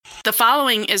The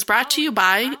following is brought to you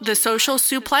by the Social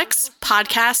Suplex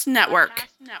Podcast Network.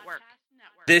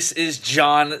 This is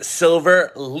John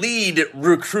Silver, lead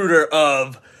recruiter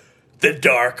of the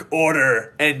Dark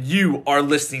Order, and you are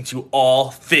listening to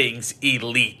All Things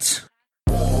Elite.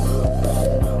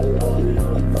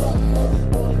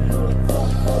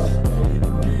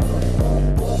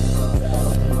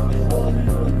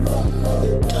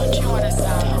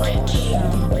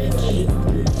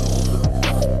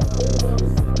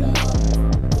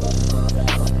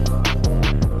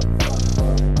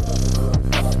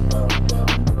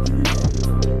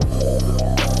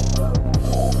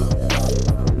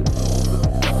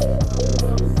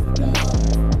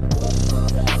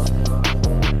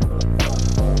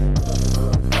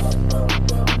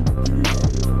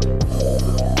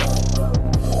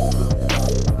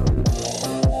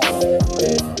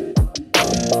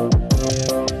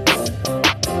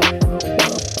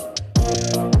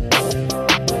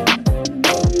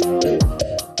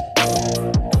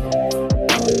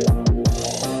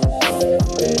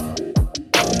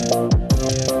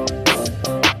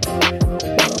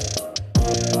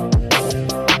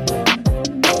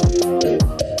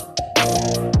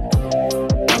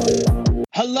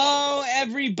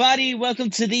 Welcome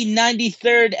to the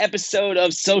 93rd episode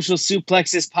of Social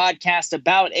Suplex's podcast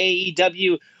about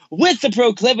AEW with the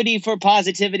proclivity for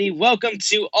positivity. Welcome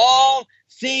to All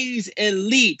Things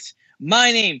Elite.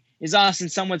 My name is Austin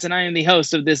Sumwitz, and I am the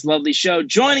host of this lovely show.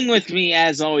 Joining with me,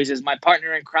 as always, is my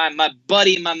partner in crime, my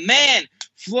buddy, my man,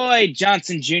 Floyd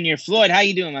Johnson Jr. Floyd, how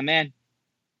you doing, my man?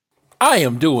 I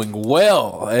am doing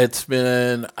well. It's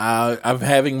been, I'm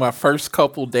having my first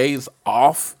couple days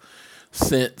off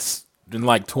since in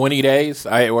like 20 days.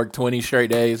 I worked 20 straight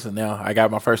days, and now I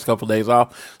got my first couple days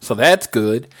off. So that's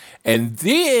good. And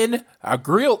then I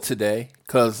grilled today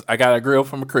because I got a grill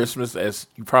from a Christmas, as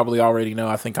you probably already know.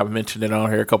 I think I've mentioned it on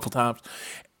here a couple times.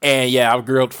 And yeah, I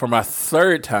grilled for my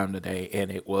third time today, and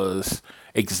it was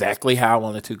exactly how I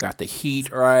wanted to. Got the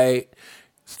heat right.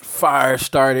 Fire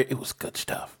started. It was good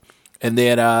stuff. And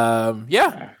then,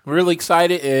 really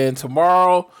excited. And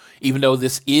tomorrow, even though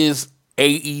this is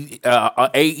AEW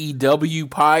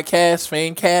podcast,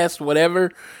 fancast,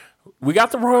 whatever, we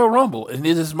got the Royal Rumble, and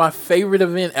this is my favorite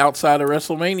event outside of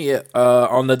WrestleMania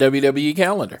on the WWE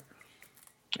calendar.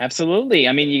 Absolutely.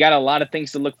 I mean, you got a lot of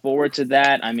things to look forward to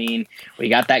that. I mean, we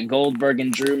got that Goldberg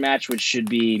and Drew match, which should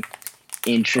be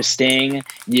interesting.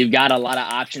 You've got a lot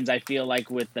of options, I feel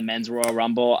like, with the men's Royal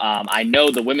Rumble. I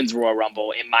know the women's Royal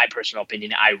Rumble, in my personal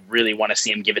opinion, I really want to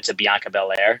see him give it to Bianca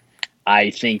Belair.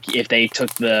 I think if they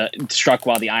struck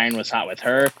while the iron was hot with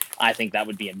her, I think that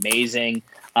would be amazing.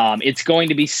 It's going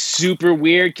to be super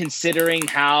weird considering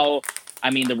how, I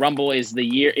mean, the Rumble is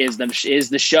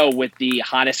the show with the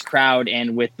hottest crowd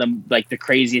and with the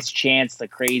craziest chants, the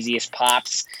craziest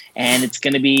pops, and it's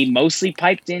going to be mostly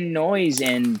piped in noise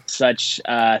and such.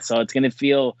 So it's going to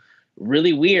feel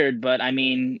really weird, but I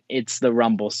mean, it's the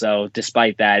Rumble. So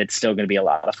despite that, it's still going to be a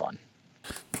lot of fun.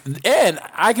 And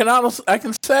I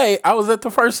can say I was at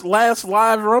the last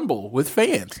live Rumble with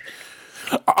fans.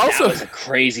 Also, that was a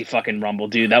crazy fucking Rumble,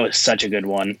 dude. That was such a good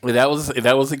one. That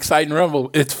was exciting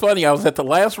Rumble. It's funny. I was at the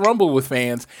last Rumble with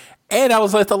fans, and I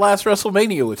was at the last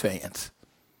WrestleMania with fans,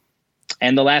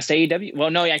 and the last AEW. Well,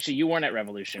 no, actually, you weren't at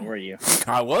Revolution, were you?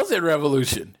 I was at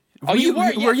Revolution. Oh, you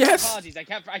were? Yes. Apologies.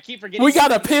 I keep forgetting. We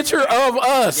got a picture of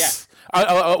us.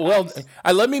 Yeah.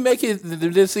 Let me make it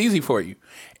this easy for you.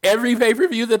 Every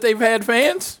pay-per-view that they've had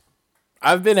fans,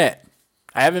 I've been at.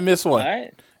 I haven't missed one. All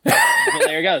right. Well,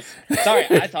 there it goes. Sorry,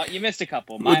 I thought you missed a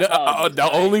couple. The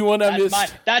only one I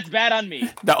missed. That's bad on me.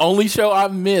 The only show I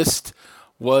missed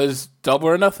was Double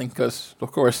or Nothing because,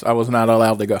 of course, I was not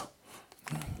allowed to go.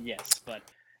 Yes, but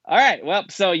all right. Well,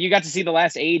 so you got to see the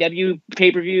last AEW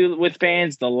pay-per-view with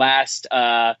fans, the last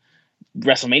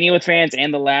WrestleMania with fans,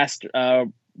 and the last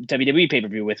WWE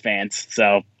pay-per-view with fans.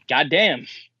 So, goddamn.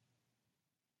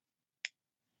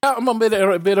 I'm a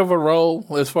bit of a roll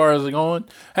as far as going.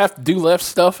 I have to do less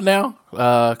stuff now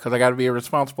because I got to be a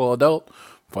responsible adult,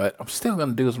 but I'm still going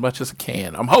to do as much as I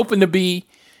can. I'm hoping to be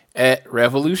at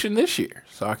Revolution this year,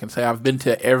 so I can say I've been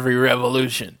to every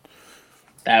Revolution.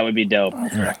 That would be dope.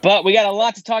 Right. But we got a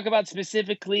lot to talk about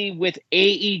specifically with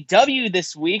AEW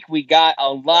this week. We got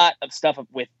a lot of stuff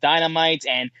with Dynamite,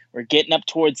 and we're getting up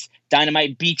towards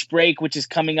Dynamite Beach Break, which is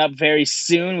coming up very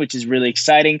soon, which is really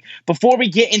exciting. Before we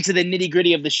get into the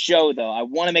nitty-gritty of the show, though, I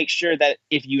want to make sure that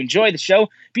if you enjoy the show,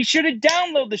 be sure to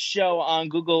download the show on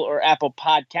Google or Apple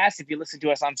Podcasts. If you listen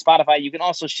to us on Spotify, you can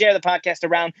also share the podcast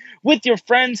around with your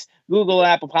friends. Google and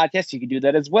Apple Podcasts, you can do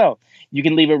that as well. You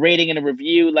can leave a rating and a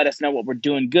review. Let us know what we're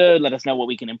doing good. Let us know what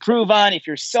we can improve on. If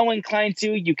you're so inclined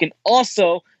to, you can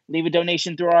also leave a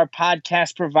donation through our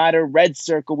podcast provider, Red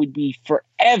Circle. We'd be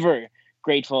forever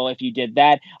grateful if you did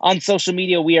that. On social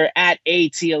media, we are at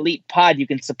AT Elite Pod. You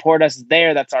can support us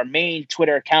there. That's our main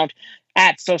Twitter account.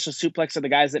 At Social Suplex are the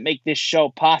guys that make this show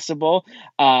possible.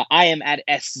 I am at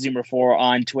SZoomer4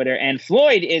 on Twitter, and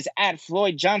Floyd is at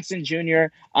Floyd Johnson Jr.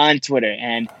 on Twitter.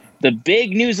 And the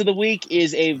big news of the week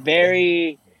is a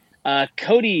very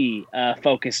Cody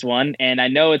focused one, and I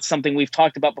know it's something we've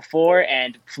talked about before,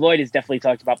 and Floyd has definitely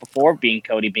talked about before, being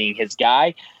Cody being his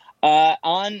guy.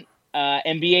 On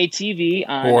NBA TV,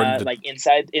 on like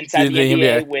inside the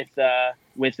NBA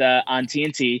with on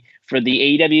TNT for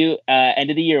the AEW end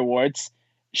of the year awards,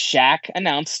 Shaq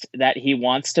announced that he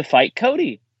wants to fight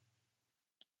Cody.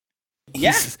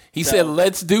 He said,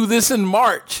 "Let's do this in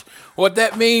March." What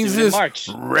that means is March.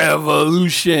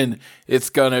 Revolution. It's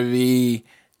gonna be.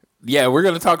 Yeah, we're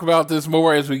going to talk about this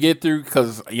more as we get through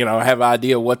because, I have an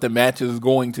idea what the match is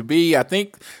going to be. I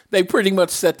think they pretty much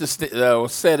set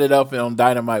it up on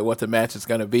Dynamite what the match is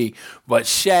going to be. But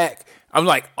Shaq, I'm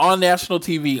like on national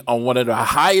TV on one of the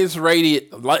highest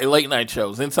rated late night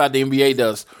shows. Inside the NBA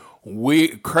does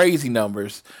crazy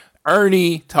numbers.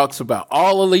 Ernie talks about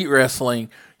All Elite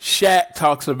Wrestling. Shaq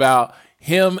talks about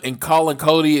him and calling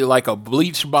Cody like a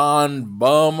bleach bond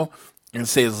bum and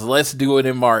says, let's do it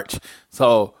in March.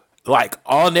 So, like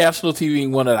on national TV,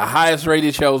 one of the highest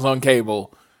rated shows on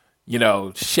cable,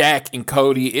 Shaq and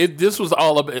Cody. This was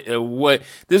all about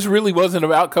this really wasn't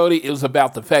about Cody. It was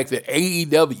about the fact that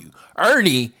AEW,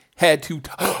 Ernie had to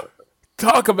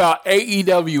talk about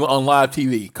AEW on live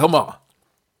TV. Come on.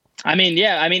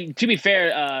 To be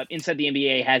fair, Inside the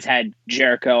NBA has had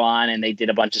Jericho on, and they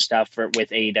did a bunch of stuff with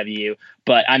AEW.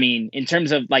 But in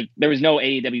terms of there was no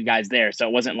AEW guys there, so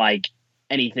it wasn't like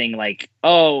anything like,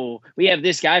 oh, we have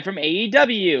this guy from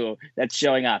AEW that's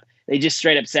showing up. They just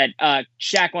straight up said,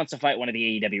 Shaq wants to fight one of the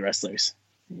AEW wrestlers.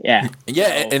 Yeah.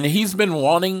 Yeah, and he's been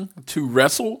wanting to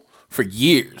wrestle for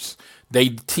years. They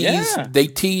teased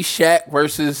Shaq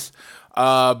versus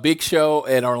Big Show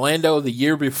at Orlando the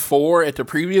year before, at the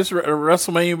previous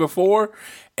WrestleMania before,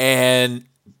 and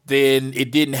then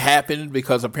it didn't happen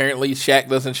because apparently Shaq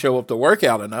doesn't show up to work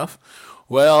out enough.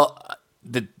 Well,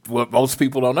 what most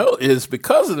people don't know is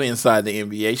because of Inside the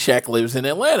NBA, Shaq lives in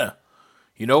Atlanta.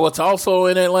 You know what's also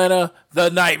in Atlanta? The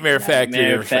Nightmare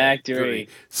Factory.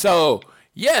 So,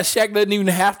 Shaq doesn't even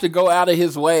have to go out of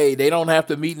his way. They don't have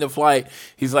to meet in the flight.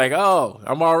 He's like, oh,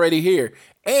 I'm already here.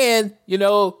 And,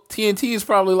 TNT is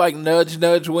probably like nudge,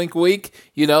 nudge, wink, wink.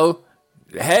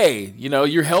 Hey,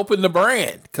 you're helping the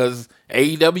brand because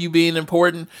AEW being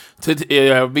important to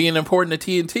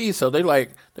TNT. So they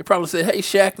probably said, hey,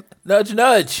 Shaq, nudge,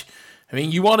 nudge.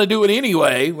 You want to do it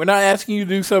anyway. We're not asking you to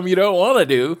do something you don't want to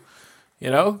do.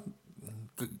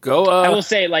 Go. I will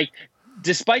say,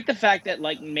 despite the fact that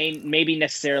maybe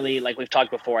necessarily we've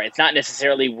talked before, it's not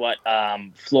necessarily what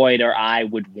Floyd or I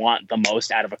would want the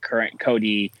most out of a current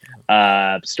Cody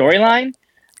storyline.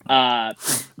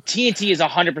 TNT is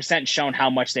 100% shown how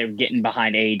much they're getting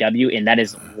behind AEW, and that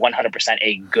is 100%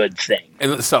 a good thing.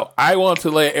 And so I want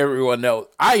to let everyone know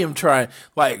I am trying.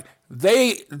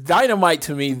 Dynamite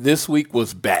to me this week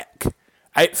was back.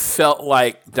 It felt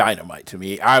like Dynamite to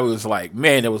me. I was like,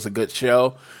 man, it was a good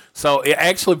show. So it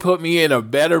actually put me in a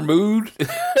better mood.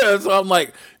 So I'm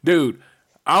like, dude,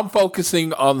 I'm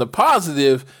focusing on the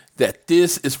positive that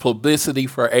this is publicity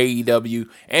for AEW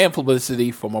and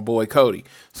publicity for my boy Cody.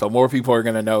 So more people are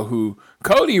going to know who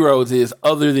Cody Rhodes is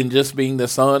other than just being the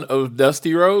son of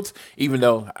Dusty Rhodes, even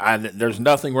though there's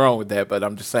nothing wrong with that. But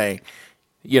I'm just saying,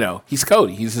 he's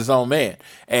Cody. He's his own man.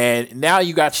 And now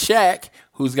you got Shaq,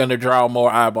 who's going to draw more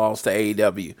eyeballs to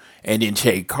AEW. And then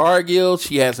Jade Cargill,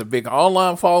 she has a big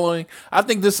online following. I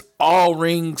think this all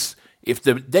rings, if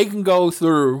they can go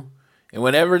through, and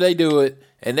whenever they do it,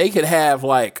 and they could have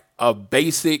a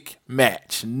basic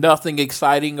match, nothing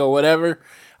exciting or whatever,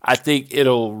 I think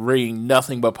it'll ring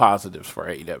nothing but positives for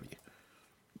AEW.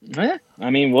 Yeah,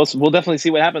 we'll definitely see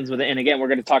what happens with it. And again, we're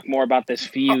going to talk more about this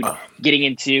feud getting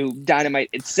into Dynamite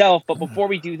itself. But before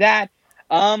we do that,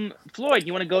 Floyd,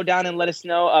 you want to go down and let us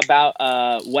know about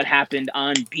what happened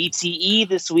on BTE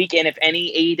this week, and if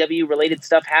any AEW related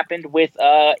stuff happened with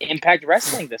Impact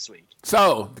Wrestling this week?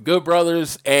 So the Good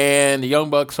Brothers and the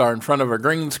Young Bucks are in front of a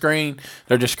green screen.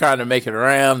 They're just trying to make it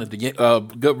around. The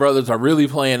Good Brothers are really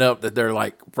playing up that they're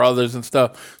like brothers and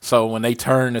stuff. So when they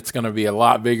turn, it's going to be a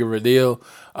lot bigger of a deal.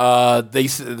 They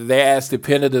asked if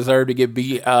Penta deserved to get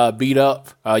beat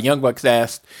up. Young Bucks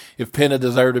asked if Penta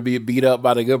deserved to be beat up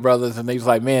by the Good Brothers, and they was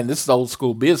like, man, this is old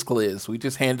school biz quiz. We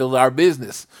just handled our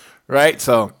business, right?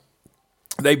 So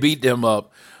they beat them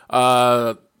up.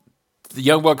 The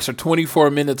Young Bucks are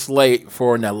 24 minutes late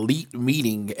for an elite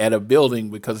meeting at a building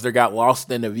because they got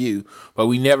lost in the view, but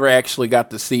we never actually got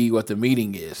to see what the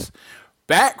meeting is.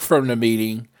 Back from the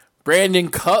meeting, Brandon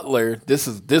Cutler, this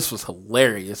was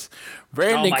hilarious.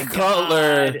 Brandon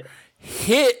Cutler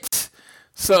hit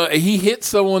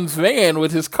someone's van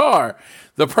with his car.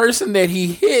 The person that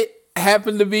he hit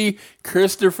happened to be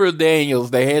Christopher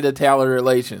Daniels, the head of talent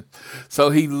relations. So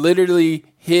he literally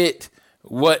hit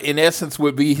what in essence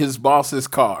would be his boss's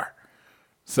car.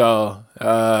 So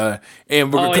and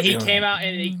he came out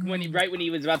and when he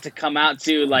was about to come out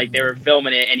too, like they were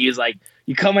filming it, and he was like,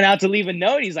 "You coming out to leave a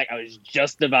note?" He's like, "I was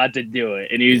just about to do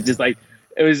it," and he was just like,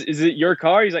 "Is it your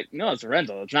car?" He's like, "No, it's a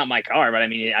rental. It's not my car, but I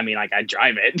mean, like I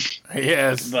drive it."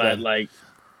 Yes, but like.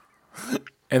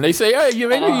 And they say, "Hey,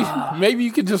 maybe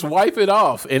you could just wipe it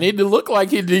off," and it looked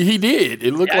like he did.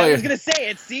 It looked like I was gonna say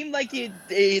it seemed like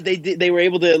they were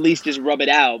able to at least just rub it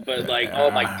out, but like, oh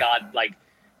my god, like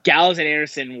Gallows and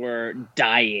Anderson were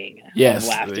dying of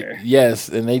laughter. Yes,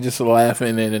 and they just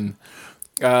laughing and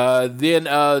then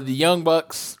the Young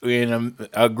Bucks in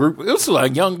a group. It was a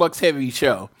Young Bucks heavy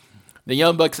show. The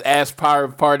Young Bucks asked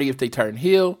Private Party if they turned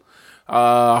heel.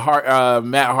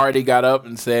 Matt Hardy got up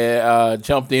and said,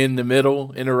 jumped in the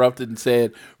middle, interrupted, and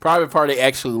said, Private Party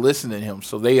actually listened to him,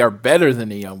 so they are better than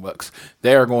the Young Bucks.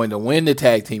 They are going to win the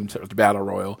tag team battle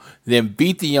royal, then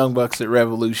beat the Young Bucks at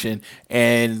Revolution,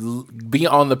 and be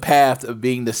on the path of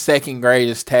being the second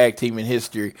greatest tag team in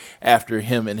history after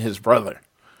him and his brother.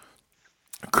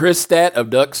 Chris Stat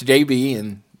abducts JB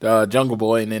and Jungle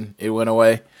Boy, and then it went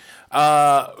away.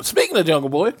 Speaking of Jungle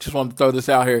Boy, just wanted to throw this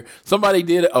out here. Somebody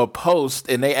did a post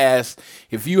and they asked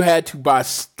if you had to buy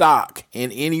stock in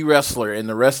any wrestler in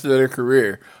the rest of their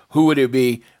career, who would it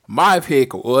be? My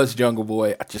pick was Jungle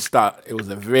Boy. I just thought it was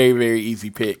a very, very easy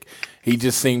pick. He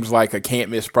just seems like a can't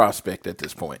miss prospect at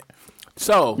this point.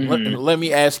 So let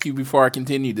me ask you before I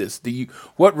continue this: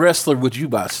 what wrestler would you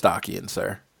buy stock in,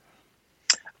 sir?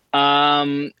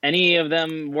 Any of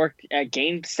them work at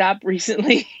GameStop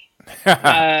recently?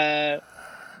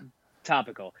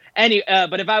 Topical.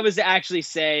 But if I was to actually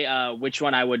say which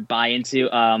one I would buy into,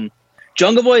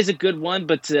 Jungle Boy is a good one,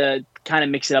 but to kind of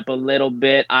mix it up a little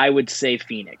bit, I would say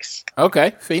Phoenix.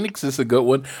 Okay, Phoenix is a good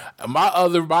one.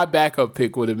 My backup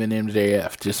pick would have been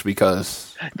MJF, just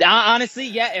because. Honestly,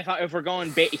 yeah. If we're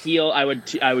going heel, I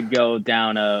would go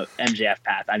down a MJF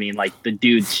path. I mean, like the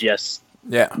dude's just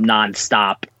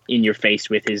nonstop in your face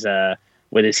with his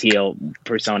heel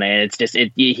persona, and it's just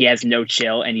he has no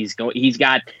chill, and he's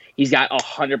got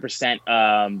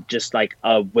 100% just like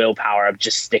a willpower of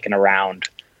just sticking around.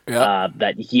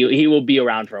 That he will be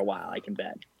around for a while, I can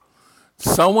bet.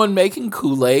 Someone making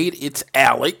Kool-Aid, it's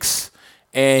Alex,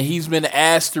 and he's been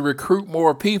asked to recruit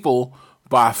more people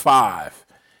by 5,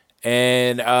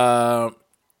 and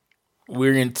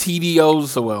we're in TDOs.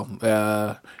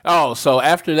 So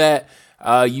after that,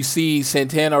 you see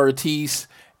Santana Ortiz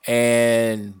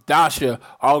and Dasha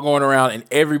all going around, and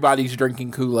everybody's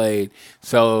drinking Kool-Aid.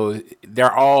 So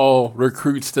they're all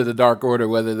recruits to the Dark Order,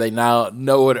 whether they now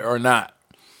know it or not.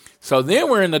 So then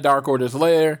we're in the Dark Order's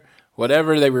lair.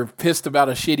 Whatever, they were pissed about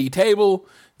a shitty table.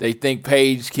 They think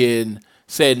Paige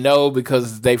said no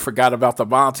because they forgot about the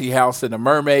bouncy house and the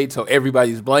mermaid, so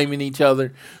everybody's blaming each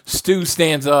other. Stu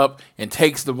stands up and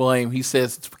takes the blame. He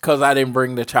says, it's because I didn't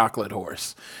bring the chocolate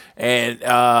horse. And,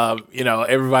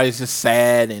 everybody's just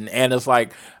sad. And Anna's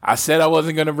like, I said I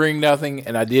wasn't going to bring nothing,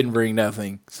 and I didn't bring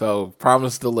nothing. So,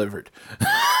 promise delivered.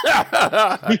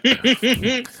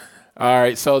 All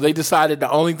right, so they decided the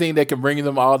only thing that can bring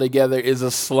them all together is a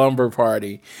slumber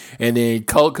party. And then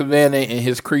Colt Cabana, in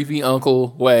his creepy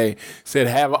uncle way, said,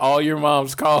 have all your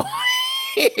moms call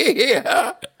me.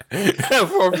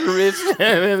 For permission.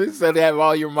 And he said, have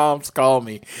all your moms call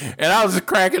me. And I was just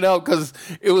cracking up because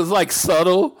it was like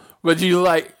subtle, but you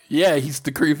like, yeah, he's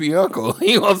the creepy uncle.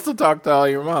 He wants to talk to all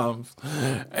your moms.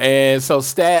 And so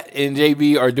Stat and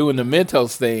JB are doing the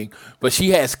Mentos thing, but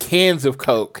she has cans of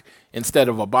Coke instead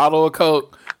of a bottle of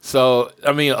Coke. So,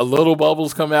 I mean, a little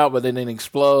bubbles come out, but then they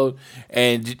explode.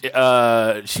 And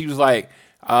she was like,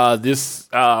 this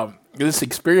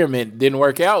experiment didn't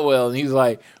work out well. And he's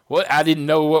like, what? I didn't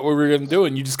know what we were going to do.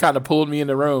 And you just kind of pulled me in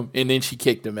the room. And then she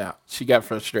kicked him out. She got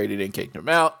frustrated and kicked him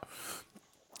out.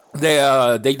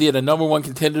 They did a number one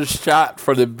contender shot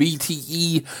for the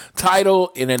BTE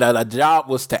title, and the job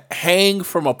was to hang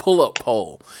from a pull-up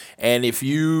pole. And if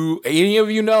any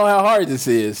of you know how hard this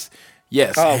is,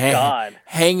 yes, God,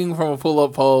 hanging from a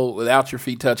pull-up pole without your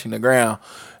feet touching the ground.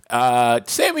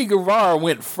 Sammy Guevara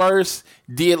went first,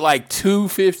 did like 2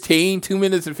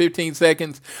 minutes and 15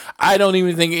 seconds. I don't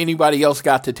even think anybody else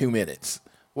got to 2 minutes.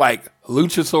 Like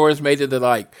Luchasaurus made it to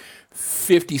like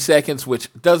 50 seconds, which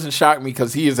doesn't shock me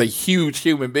because he is a huge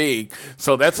human being.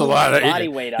 So that's a lot of body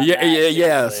weight on yeah, that,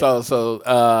 yeah. seriously.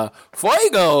 So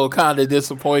Fuego kind of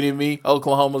disappointed me.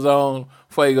 Oklahoma's own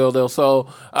Fuego del Sol.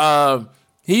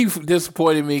 He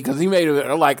disappointed me because he made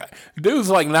it like dude's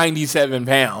like 97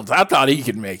 pounds. I thought he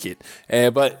could make it,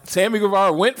 but Sammy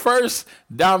Guevara went first,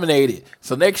 dominated.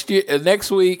 So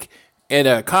next week in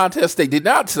a contest they did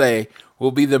not say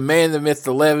will be the man, the myth,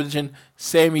 the legend,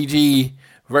 Sammy G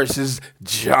versus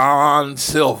John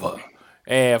Silver,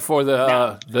 and for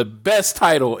the best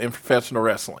title in professional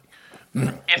wrestling.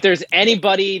 If there's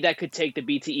anybody that could take the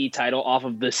BTE title off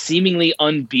of the seemingly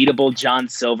unbeatable John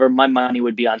Silver, my money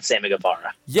would be on Sammy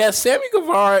Guevara. Yeah, Sammy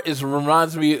Guevara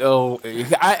reminds me of.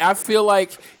 I feel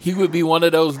like he would be one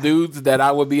of those dudes that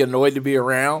I would be annoyed to be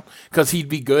around because he'd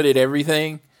be good at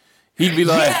everything. He'd be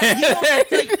like,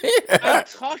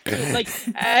 I've talked to him, like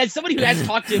as somebody who has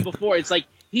talked to him before. It's like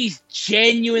he's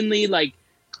genuinely like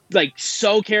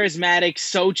so charismatic,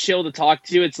 so chill to talk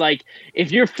to. It's like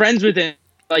if you're friends with him.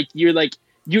 Like you're like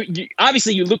you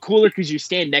obviously you look cooler because you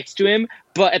stand next to him,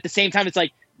 but at the same time it's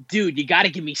like, dude, you got to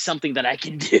give me something that I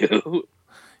can do.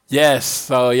 Yes,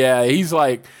 so yeah, he's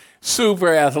like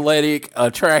super athletic,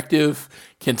 attractive,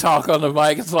 can talk on the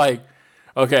mic. It's like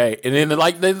okay, and then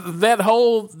like the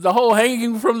whole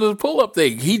hanging from the pull up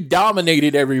thing, he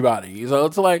dominated everybody. So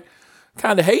it's like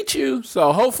kind of hate you.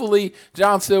 So hopefully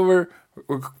John Silver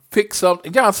pick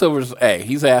something. John Silver's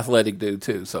he's an athletic dude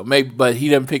too. So maybe, but he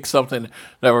didn't pick something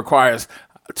that requires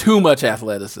too much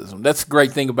athleticism. That's the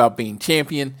great thing about being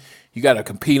champion. You got to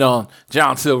compete on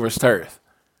John Silver's turf.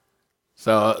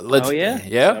 So let's. Oh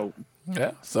yeah,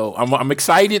 yeah. So I'm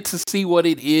excited to see what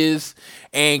it is,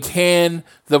 and can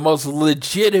the most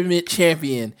legitimate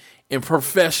champion in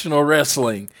professional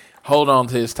wrestling hold on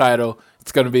to his title?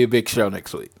 It's going to be a big show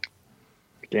next week.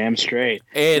 Damn straight.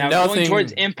 And now going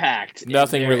towards Impact.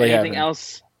 Nothing really happened. Anything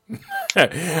else?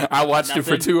 I watched it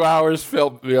for 2 hours.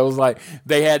 It was like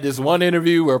they had this one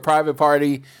interview where Private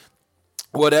Party,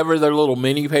 whatever their little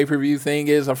mini pay-per-view thing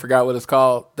is, I forgot what it's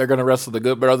called. They're going to wrestle the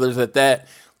Good Brothers at that.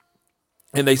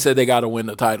 And they said they got to win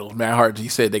the titles. Matt Hardy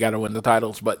said they got to win the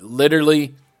titles. But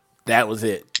literally, that was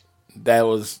it. That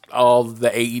was all the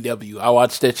AEW. I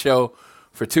watched that show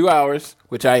for 2 hours,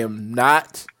 which I am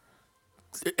not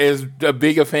as a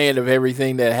big a fan of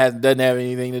everything that doesn't have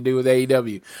anything to do with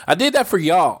AEW. I did that for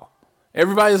y'all.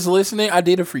 Everybody's listening. I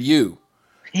did it for you.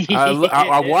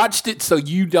 I watched it so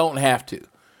you don't have to.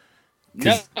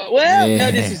 No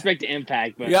disrespect to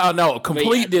Impact, but yeah, no,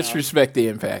 complete disrespect to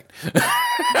Impact.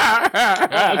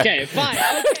 Okay, fine.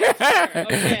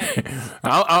 Okay.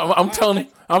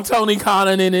 I'm Tony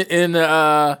Khan in it.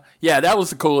 That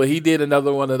was cool. He did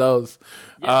another one of those.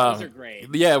 Yeah, those are great.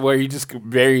 Yeah, where he just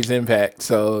buries Impact.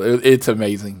 So it's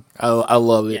amazing. I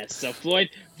love it. Yes. So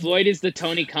Floyd is the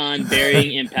Tony Khan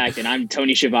burying Impact, and I'm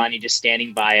Tony Schiavone just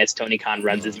standing by as Tony Khan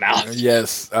runs his mouth.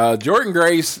 Yes. Jordan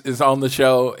Grace is on the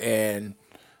show, and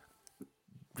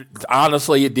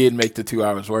honestly, it did make the 2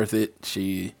 hours worth it.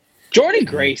 Jordan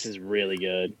Grace is really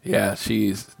good. Yeah, she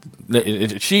is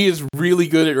really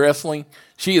good at wrestling.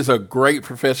 She is a great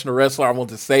professional wrestler. I want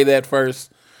to say that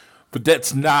first. But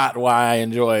that's not why I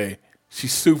enjoy.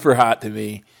 She's super hot to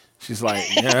me. She's like,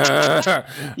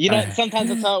 sometimes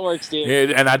that's how it works,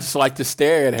 dude. And I just like to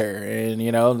stare at her, and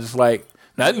just like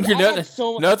nothing creepy. I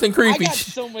got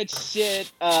so much shit.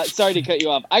 Sorry to cut you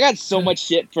off. I got so much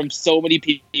shit from so many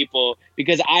people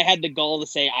because I had the gall to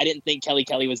say I didn't think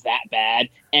Kelly was that bad,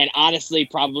 and honestly,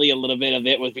 probably a little bit of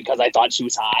it was because I thought she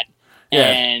was hot. Yeah.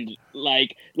 And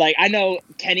like I know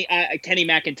Kenny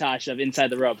McIntosh of Inside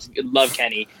the Ropes, love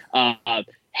Kenny,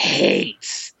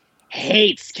 hates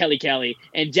Kelly,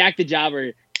 and Jack the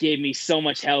Jobber gave me so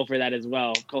much hell for that as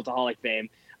well, Cultaholic fame.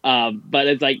 But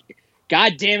it's like,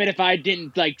 God damn it, if I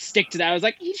didn't stick to that, I was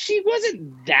like, she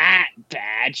wasn't that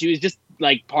bad. She was just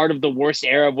part of the worst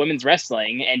era of women's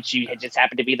wrestling, and she had just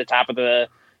happened to be the top of the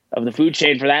food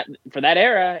chain for that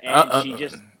era, and she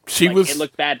just. It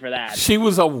looked bad for that. She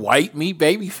was a white meat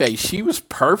babyface. She was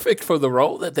perfect for the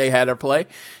role that they had her play.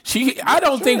 I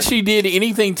don't think she did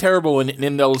anything terrible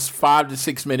in those 5 to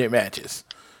 6 minute matches.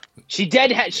 She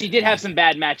did have some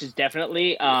bad matches,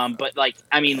 definitely. But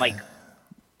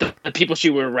the people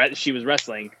she was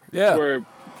wrestling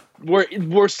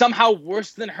were somehow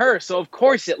worse than her. So of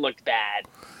course it looked bad.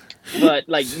 But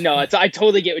no, I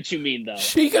totally get what you mean though.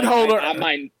 She could hold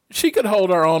her. She could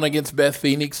hold her own against Beth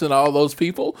Phoenix and all those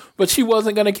people, but she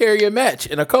wasn't going to carry a match.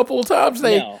 And a couple of times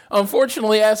they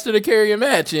unfortunately asked her to carry a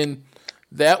match, and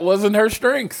that wasn't her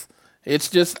strength. It's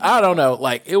just, I don't know.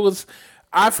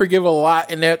 I forgive a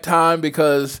lot in that time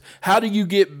because how do you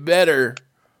get better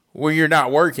when you're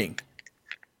not working?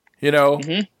 You know,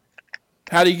 Mm-hmm.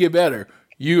 how do you get better?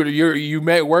 You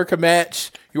may work a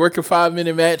match. You work a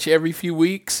 5-minute match every few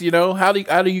weeks. You know, how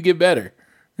do you get better?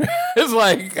 It's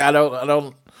like I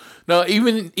don't. No,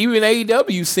 even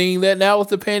AEW seeing that now with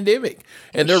the pandemic,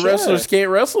 and their wrestlers can't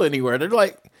wrestle anywhere. They're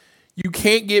like, you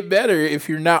can't get better if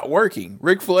you're not working.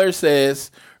 Ric Flair,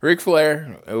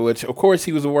 which of course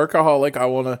he was a workaholic.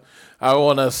 I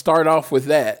wanna start off with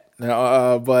that.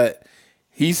 But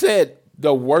he said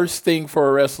the worst thing for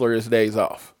a wrestler is days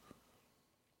off.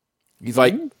 He's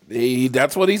like,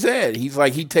 that's what he said. He's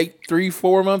like, he'd take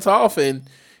 3-4 months off, and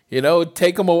it'd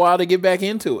take him a while to get back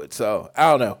into it. So I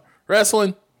don't know.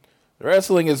 Wrestling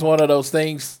is one of those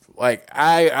things. Like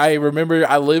I remember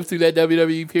I lived through that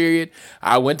WWE period.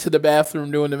 I went to the bathroom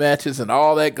doing the matches and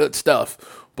all that good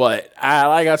stuff. But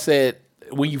like I said,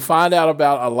 when you find out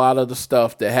about a lot of the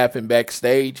stuff that happened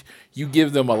backstage, you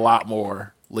give them a lot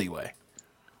more leeway.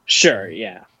 Sure,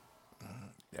 yeah.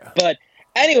 But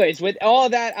anyways, with all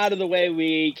that out of the way,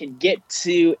 we can get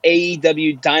to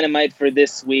AEW Dynamite for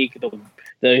this week.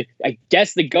 The I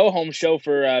guess the go home show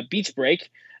for Beach Break.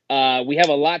 We have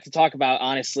a lot to talk about,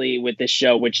 honestly, with this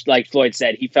show, which, like Floyd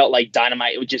said, he felt like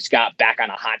Dynamite just got back on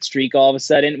a hot streak all of a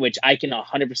sudden, which I can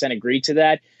 100% agree to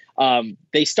that.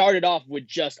 They started off with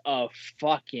just a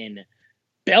fucking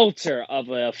belter of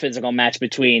a physical match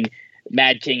between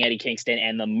Mad King Eddie Kingston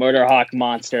and the Murder Hawk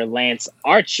monster Lance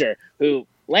Archer, who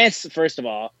Lance, first of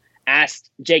all,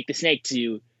 asked Jake the Snake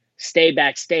to stay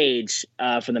backstage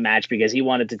for the match because he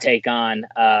wanted to take on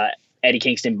Eddie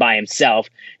Kingston by himself.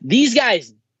 These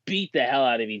guys beat the hell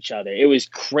out of each other. It was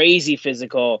crazy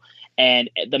physical, and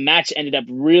the match ended up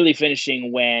really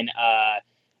finishing when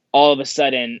all of a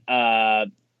sudden I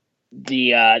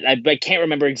can't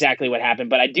remember exactly what happened,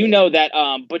 but I do know that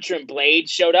Butcher and Blade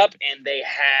showed up, and they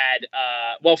had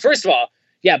first of all,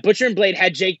 Butcher and Blade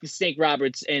had Jake the Snake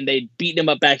Roberts, and they beat him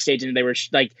up backstage, and they were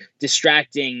like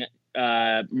distracting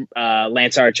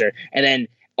Lance Archer, and then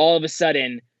all of a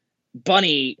sudden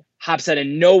Bunny hops out of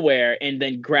nowhere and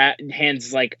then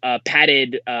hands like a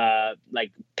padded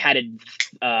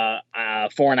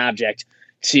foreign object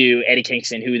to Eddie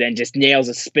Kingston, who then just nails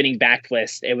a spinning back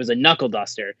fist. It was a knuckle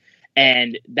duster,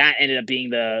 and that ended up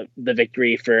being the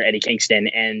victory for Eddie Kingston.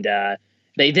 And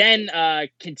they then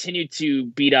continued to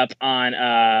beat up on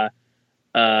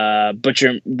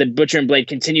Butcher. The Butcher and Blade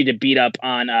continued to beat up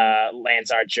on Lance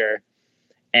Archer.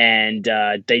 And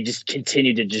they just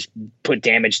continued to just put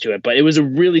damage to it. But it was a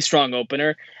really strong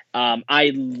opener.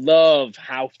 I love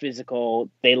how physical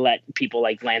they let people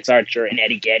like Lance Archer and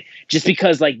Eddie get, just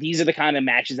because like these are the kind of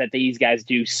matches that these guys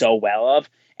do so well of.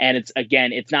 And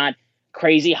it's not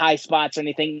crazy high spots or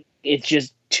anything. It's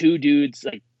just two dudes,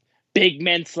 like big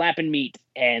men slapping meat,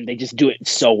 and they just do it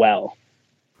so well.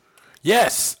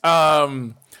 Yes.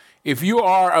 If you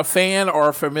are a fan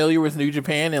or familiar with New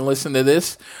Japan and listen to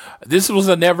this was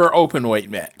a never open weight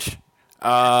match.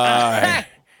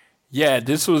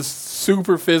 This was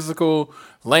super physical.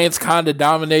 Lance kind of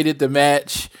dominated the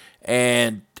match,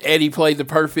 and Eddie played the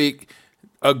perfect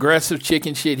aggressive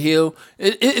chicken shit heel.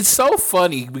 It's so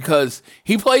funny because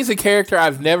he plays a character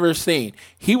I've never seen.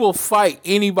 He will fight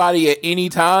anybody at any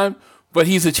time, but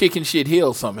he's a chicken shit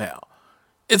heel somehow.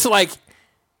 It's like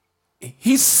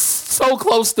he's so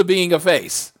close to being a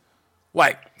face.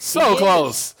 Like, so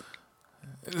close.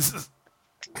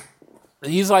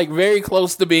 He's like very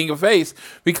close to being a face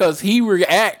because he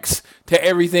reacts to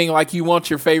everything like you want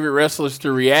your favorite wrestlers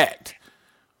to react.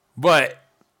 But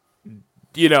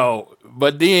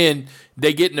then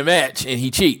they get in the match and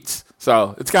he cheats.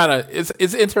 So it's kind of,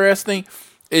 it's interesting.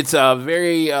 It's a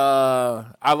very,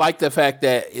 I like the fact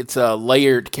that it's a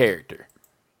layered character.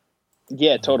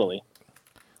 Yeah, totally.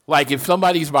 Like, if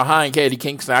somebody's behind Eddie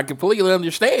Kingston, I completely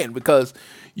understand because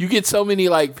you get so many,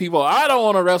 like, people, I don't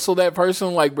want to wrestle that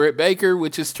person, like Britt Baker,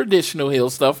 which is traditional heel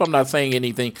stuff. I'm not saying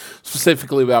anything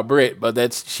specifically about Britt, but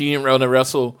she didn't want to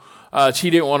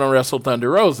wrestle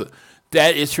Thunder Rosa.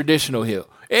 That is traditional heel.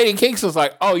 Eddie Kingston's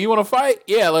like, oh, you want to fight?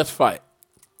 Yeah, let's fight.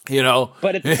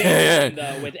 But at the same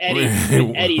time, though, with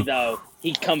Eddie, though,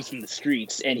 he comes from the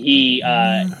streets and he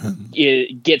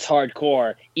gets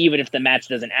hardcore even if the match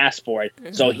doesn't ask for it.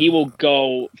 So he will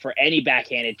go for any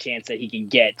backhanded chance that he can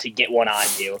get to get one on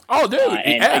you. Oh, dude,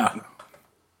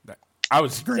 I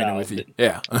was agreeing with you.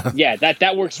 Yeah, yeah,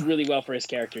 that works really well for his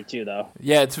character too, though.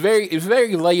 Yeah, it's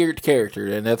very layered character,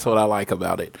 and that's what I like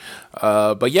about it.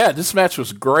 But yeah, this match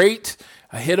was great.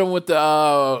 I hit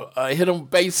him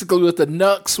basically with the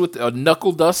knucks, with a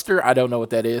knuckle duster. I don't know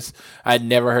what that is. I'd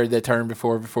never heard that term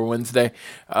before Wednesday.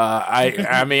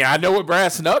 I mean, I know what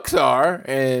brass knucks are,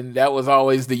 and that was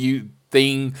always the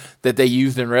thing that they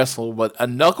used in wrestling. But a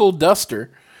knuckle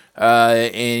duster,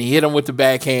 and he hit him with the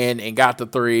backhand and got the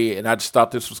 3, and I just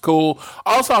thought this was cool.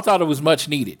 Also, I thought it was much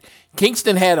needed.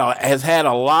 Kingston has had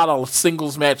a lot of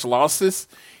singles match losses.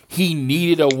 He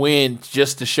needed a win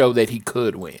just to show that he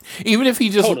could win. Even if he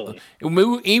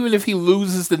even if he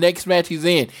loses the next match he's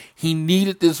in, he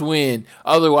needed this win.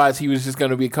 Otherwise, he was just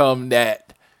going to become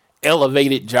that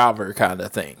elevated jobber kind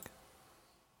of thing.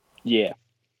 Yeah.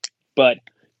 But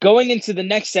going into the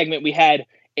next segment, we had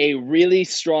a really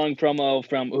strong promo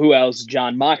from who else?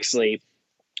 Jon Moxley,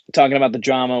 talking about the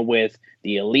drama with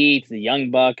the Elite, the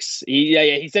Young Bucks.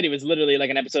 He said he was literally like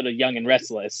an episode of Young and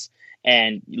Restless.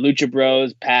 And Lucha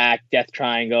Bros, Pac, Death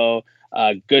Triangle,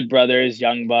 Good Brothers,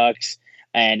 Young Bucks,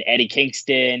 and Eddie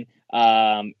Kingston.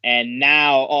 And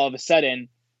now, all of a sudden,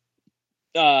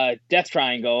 Death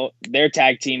Triangle, they're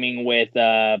tag teaming with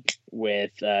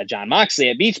Jon Moxley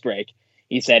at Beach Break.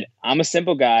 He said, I'm a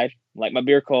simple guy, like my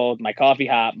beer cold, my coffee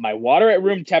hot, my water at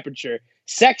room temperature,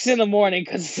 sex in the morning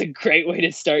because it's a great way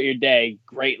to start your day.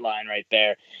 Great line right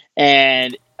there.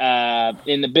 And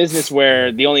in the business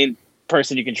where the only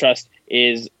person you can trust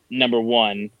is number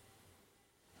one,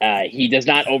 he does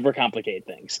not overcomplicate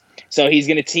things. So he's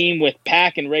going to team with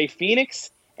Pac and Rey Fenix,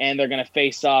 and they're going to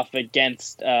face off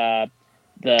against the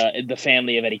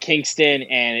family of Eddie Kingston.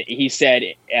 And he said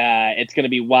it's going to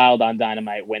be wild on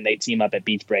Dynamite when they team up at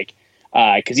Beach Break,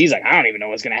 because he's like, I don't even know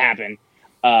what's going to happen.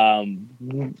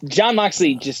 Jon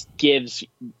Moxley just gives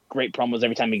great promos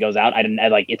every time he goes out.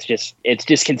 It's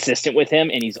just consistent with him,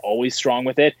 and he's always strong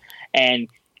with it. And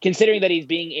considering that he's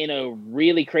being in a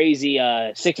really crazy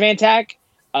 6-man tag,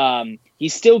 he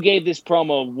still gave this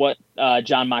promo what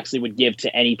Jon Moxley would give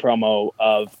to any promo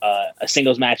of a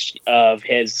singles match of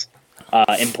his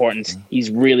importance.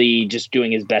 He's really just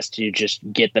doing his best to just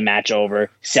get the match over,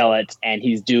 sell it, and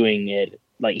he's doing it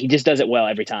like he just does it well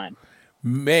every time.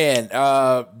 Man,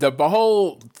 the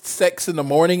whole sex in the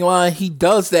morning line, he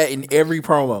does that in every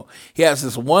promo. He has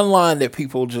this one line that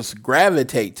people just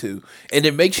gravitate to, and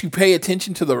it makes you pay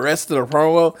attention to the rest of the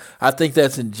promo. I think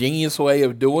that's a genius way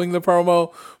of doing the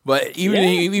promo. But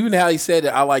even how he said it,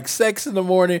 I like sex in the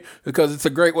morning because it's a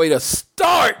great way to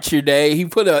start your day. He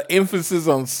put an emphasis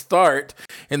on start,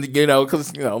 and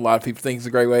because a lot of people think it's a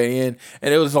great way to end.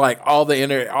 And it was like all the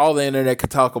internet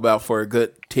could talk about for a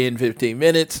good 10-15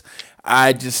 minutes.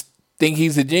 I just think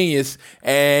he's a genius.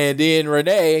 And then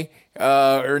Renee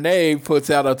puts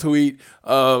out a tweet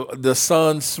of the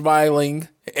sun smiling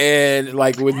and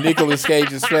like with Nicolas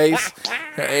Cage's face.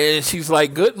 And she's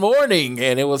like, good morning.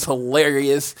 And it was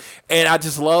hilarious. And I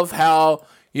just love how,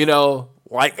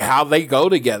 like how they go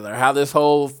together, how this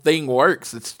whole thing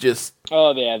works. It's just...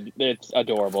 Oh, it's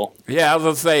adorable. Yeah, I was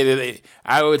going to say,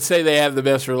 I would say they have the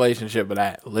best relationship, but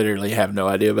I literally have no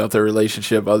idea about their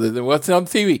relationship other than what's on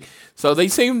TV. So they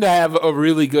seem to have a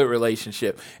really good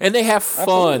relationship. And they have fun.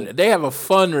 Absolutely. They have a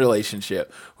fun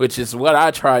relationship, which is what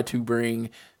I try to bring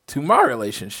to my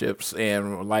relationships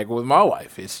and like with my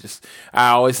wife. It's just,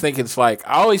 I always think it's like,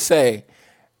 I always say,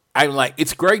 I'm like,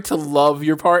 it's great to love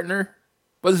your partner,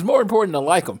 but it's more important to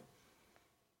like them.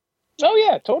 Oh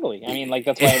yeah, totally. I mean, like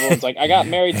that's why everyone's like, I got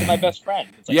married to my best friend.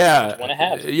 It's like, yeah, I want to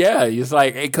have. Yeah, it's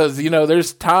like because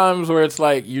there's times where it's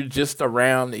like you're just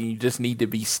around and you just need to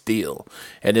be still,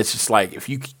 and it's just like if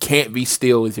you can't be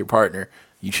still with your partner,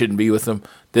 you shouldn't be with them.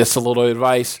 That's a little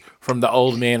advice from the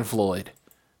old man Floyd.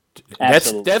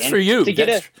 Absolutely. That's for you.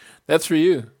 That's for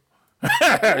you.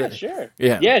 Yeah, sure.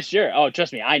 Yeah, sure. Oh,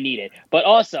 trust me, I need it. But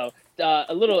also.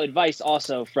 A little advice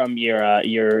also from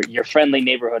your friendly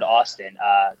neighborhood Austin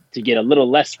to get a little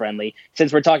less friendly,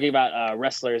 since we're talking about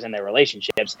wrestlers and their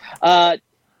relationships.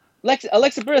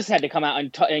 Alexa Bliss had to come out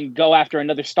and go after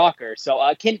another stalker.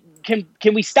 So can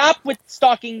we stop with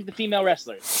stalking the female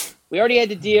wrestlers? We already had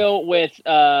to deal with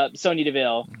Sonya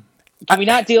Deville. Can we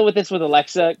not deal with this with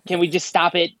Alexa? Can we just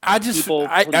stop it?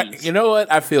 You know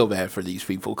what? I feel bad for these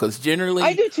people because generally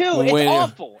I do too. It's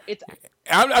awful.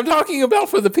 I'm talking about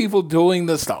for the people doing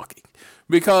the stalking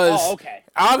because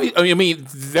I mean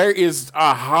there is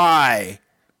a high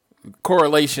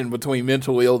correlation between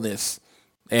mental illness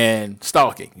and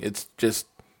stalking. It's just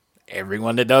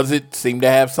everyone that does it seem to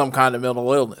have some kind of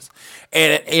mental illness,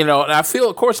 and and I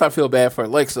feel bad for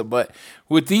Alexa, but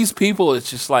with these people,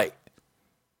 it's just like.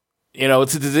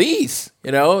 It's a disease,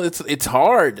 it's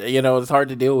hard, it's hard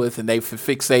to deal with, and they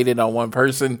fixated on one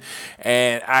person,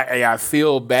 and I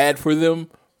feel bad for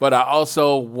them, but I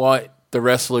also want the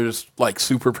wrestlers like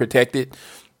super protected,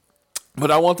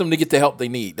 but I want them to get the help they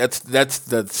need. That's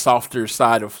the softer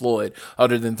side of Floyd,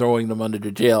 other than throwing them under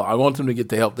the jail. I want them to get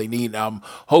the help they need. I'm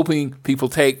hoping people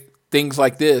take things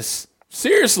like this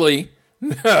seriously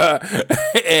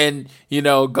and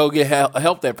go get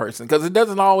help that person, because it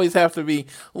doesn't always have to be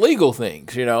legal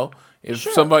things. If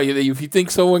if you think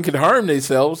someone can harm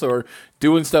themselves or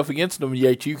doing stuff against them,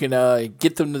 yet you can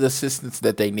get them the assistance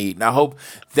that they need. And I hope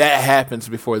that happens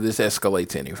before this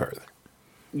escalates any further.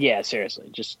 Yeah, seriously,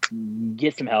 just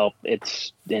get some help.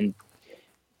 Treat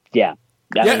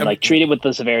it with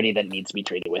the severity that needs to be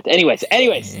treated with. Anyways,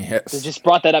 yes. So just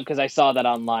brought that up because I saw that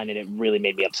online and it really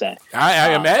made me upset.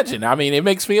 I imagine. I mean, it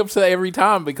makes me upset every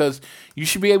time, because you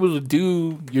should be able to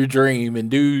do your dream and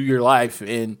do your life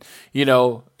and,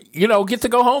 get to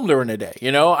go home during the day.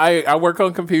 I work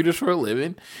on computers for a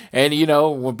living,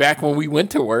 and, back when we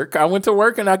went to work, I went to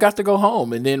work and I got to go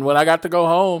home. And then when I got to go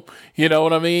home, you know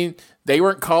what I mean? They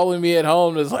weren't calling me at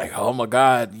home. It's like, oh my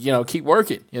God, keep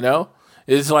working,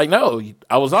 It's like, no,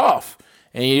 I was off.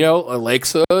 And,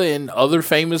 Alexa and other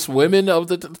famous women of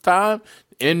the time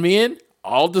and men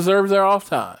all deserve their off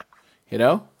time,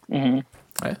 Mm-hmm.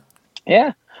 Yeah.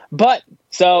 Yeah. But,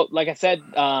 so, like I said,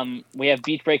 we have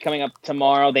Beach Break coming up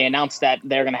tomorrow. They announced that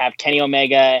they're going to have Kenny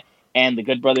Omega and the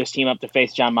Good Brothers team up to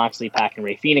face Jon Moxley, Pac, and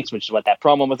Rey Fenix, which is what that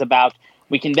promo was about.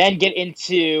 We can then get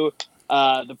into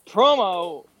the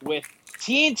promo with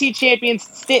TNT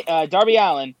champions Darby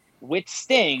Allin with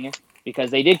Sting,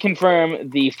 because they did confirm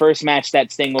the first match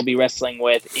that Sting will be wrestling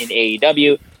with in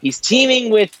AEW. He's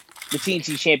teaming with the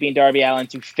TNT champion Darby Allin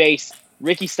to face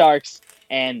Ricky Starks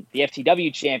and the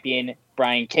FTW champion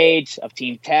Brian Cage of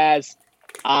Team Taz.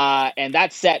 And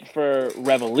that's set for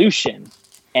Revolution.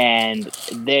 And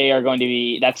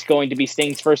that's going to be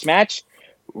Sting's first match.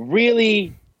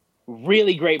 Really,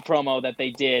 really great promo that they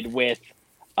did with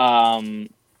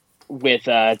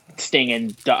Sting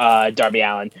and Darby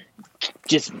Allin,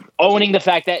 just owning the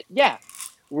fact that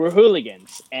we're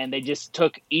hooligans, and they just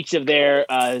took each of their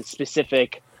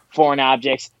specific foreign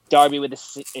objects. Darby with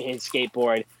his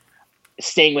skateboard,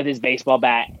 Sting with his baseball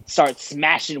bat, start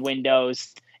smashing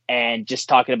windows, and just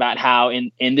talking about how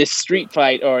in this street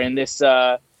fight, or in this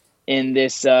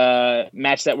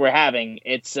match that we're having,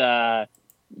 it's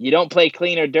you don't play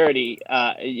clean or dirty.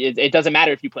 It doesn't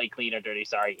matter if you play clean or dirty.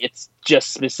 Sorry. It's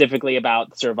just specifically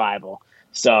about survival.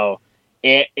 So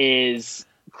it is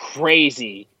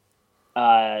crazy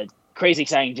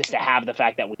exciting just to have the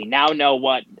fact that we now know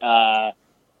what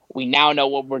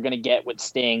we're going to get with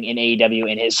Sting in AEW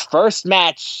in his first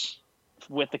match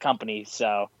with the company.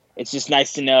 So it's just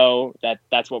nice to know that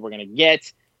that's what we're going to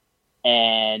get.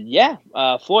 And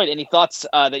Floyd, any thoughts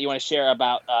that you want to share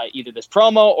about either this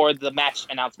promo or the match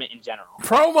announcement in general?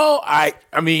 Promo, I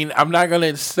mean, I'm not going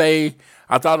to say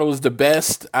I thought it was the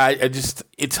best.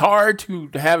 It's hard to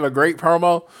have a great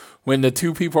promo when the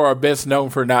two people are best known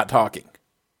for not talking.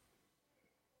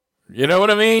 You know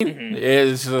what I mean? Mm-hmm.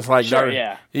 It's just like Darby.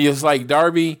 Yeah. It's like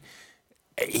Darby.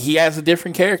 He has a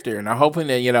different character, and I'm hoping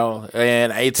that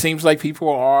and it seems like people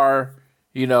are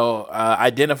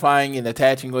identifying and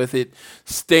attaching with it.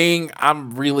 Sting,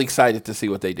 I'm really excited to see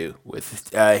what they do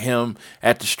with him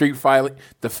at the street fight.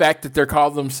 The fact that they're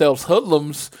calling themselves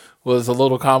hoodlums was a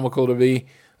little comical to me,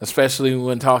 especially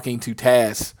when talking to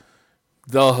Taz,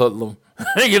 the hoodlum.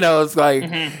 It's like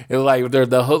It was like they're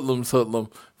the hoodlum.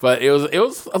 But it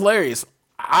was hilarious.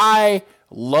 I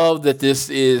love that this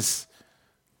is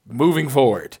moving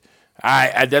forward.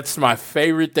 I that's my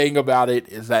favorite thing about it,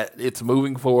 is that it's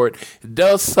moving forward. It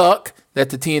does suck that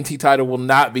the TNT title will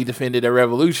not be defended at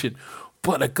Revolution,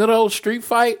 but a good old street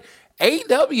fight,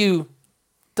 AEW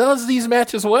does these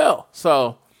matches well.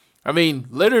 So, I mean,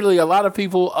 literally a lot of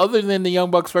people, other than the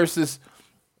Young Bucks versus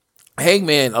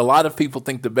Hangman, a lot of people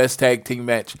think the best tag team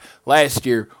match last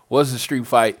year was the street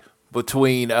fight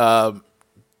between I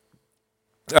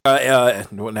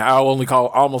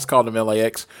almost called them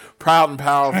LAX, Proud and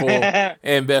Powerful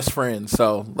and Best Friends.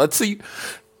 So let's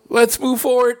move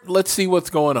forward. Let's see what's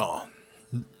going on.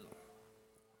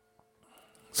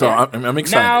 So I'm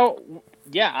excited.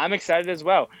 Now, I'm excited as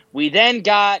well. We then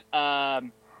got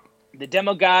the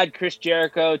Demo God Chris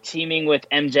Jericho teaming with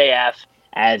MJF,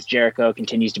 as Jericho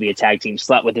continues to be a tag team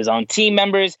slut with his own team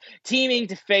members, teaming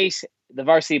to face the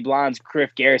Varsity Blondes,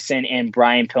 Griff Garrison and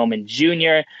Brian Pillman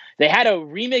Jr. They had a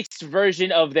remixed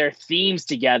version of their themes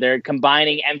together,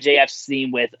 combining MJF's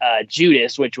theme with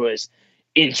Judas, which was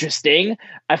interesting.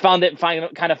 I found it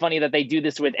kind of funny that they do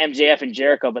this with MJF and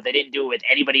Jericho, but they didn't do it with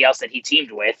anybody else that he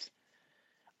teamed with.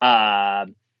 But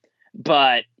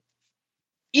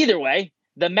either way,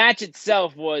 the match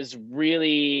itself was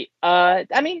really,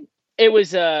 it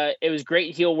was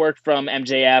great heel work from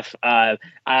MJF.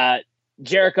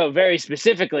 Jericho very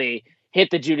specifically hit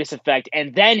the Judas effect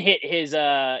and then hit his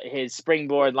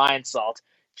springboard lion salt.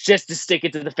 just to stick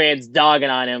it to the fans dogging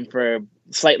on him for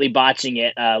slightly botching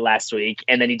it last week,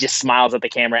 and then he just smiles at the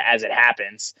camera as it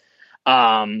happens.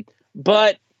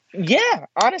 But yeah,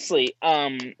 honestly,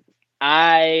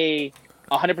 I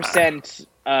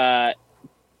 100%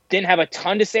 didn't have a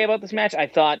ton to say about this match. I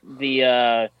thought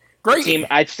the Great team.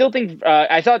 I still think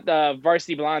I thought the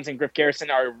Varsity Blondes and Griff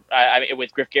Garrison are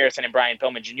with Griff Garrison and Brian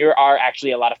Pillman Jr. are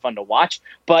actually a lot of fun to watch.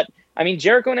 But I mean,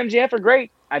 Jericho and MJF are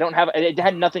great. It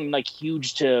had nothing like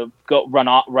huge to go run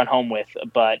home with,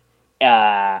 but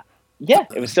yeah,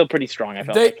 it was still pretty strong. I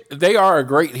felt they are a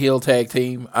great heel tag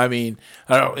team. I mean,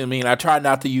 I try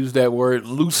not to use that word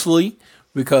loosely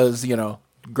because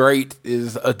great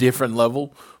is a different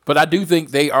level, but I do think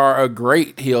they are a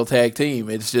great heel tag team.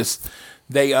 It's just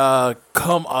they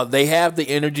they have the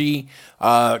energy,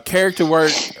 character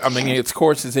work. I mean, of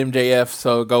course, it's MJF,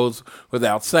 so it goes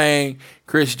without saying.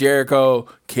 Chris Jericho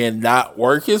cannot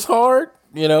work as hard,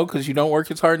 because you don't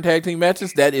work as hard in tag team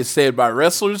matches. That is said by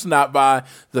wrestlers, not by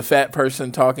the fat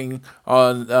person talking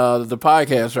on the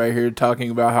podcast right here,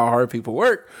 talking about how hard people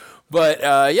work. But,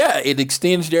 it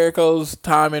extends Jericho's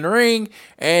time in the ring,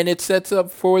 and it sets up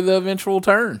for the eventual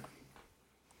turn.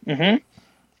 Mm-hmm.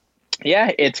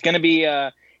 Yeah, it's gonna be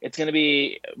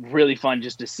really fun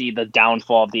just to see the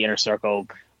downfall of the Inner Circle,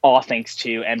 all thanks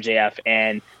to MJF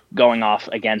and going off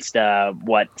against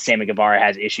what Sammy Guevara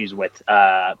has issues with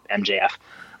MJF.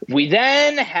 We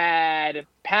then had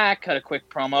Pac cut a quick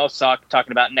promo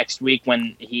talking about next week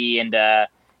when he and was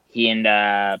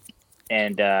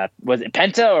it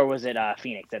Penta or was it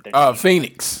Phoenix?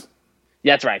 Phoenix.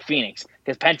 That's right, Phoenix,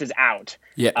 because Penta's out.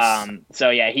 Yes. So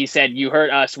yeah, he said, "You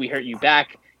hurt us, we hurt you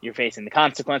back. You're facing the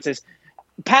consequences."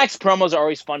 Pac's promos are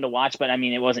always fun to watch, but I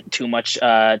mean, it wasn't too much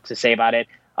to say about it.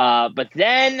 But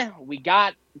then we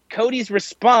got Cody's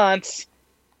response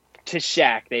to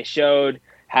Shaq. They showed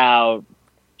how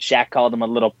Shaq called him a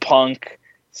little punk,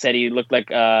 said he looked like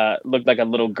a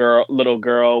little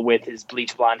girl with his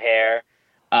bleach blonde hair,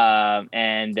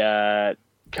 and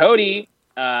Cody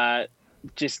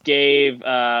just gave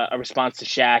a response to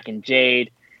Shaq and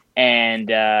Jade, and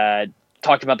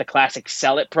talked about the classic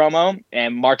Sell It promo,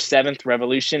 and March 7th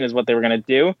Revolution is what they were going to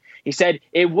do. He said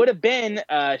it would have been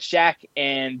Shaq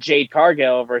and Jade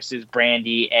Cargill versus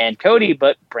Brandy and Cody,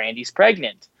 but Brandy's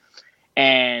pregnant.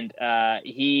 And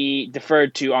he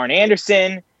deferred to Arn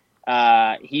Anderson.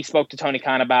 He spoke to Tony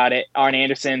Khan about it. Arn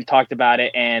Anderson talked about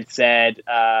it and said,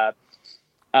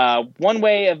 one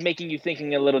way of making you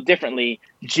thinking a little differently,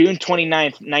 June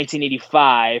 29th,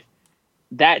 1985,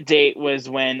 that date was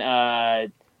when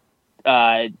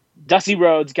Dusty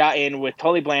Rhodes got in with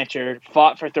Tully Blanchard,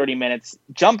 fought for 30 minutes,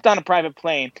 jumped on a private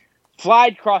plane,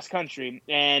 flied cross country,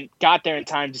 and got there in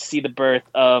time to see the birth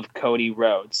of Cody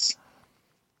Rhodes.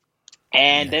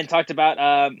 And then talked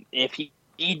about if he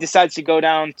decides to go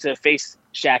down to face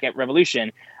Shaq at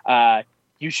Revolution,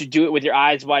 you should do it with your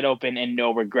eyes wide open and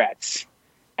no regrets.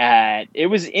 It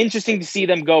was interesting to see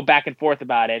them go back and forth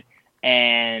about it.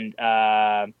 And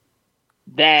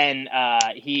then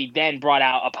he then brought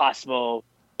out a possible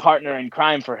partner in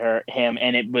crime for him,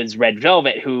 and it was Red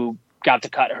Velvet, who got to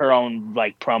cut her own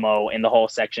promo in the whole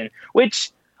section,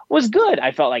 which was good.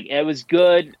 I felt like it was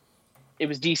good. It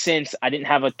was decent. I didn't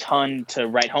have a ton to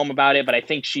write home about it, but I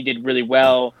think she did really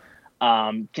well,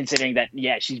 considering that,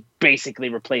 she's basically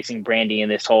replacing Brandy in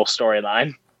this whole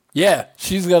storyline. Yeah,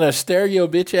 she's going to stir your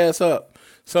bitch ass up.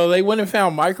 So they went and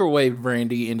found microwave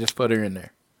Brandy and just put her in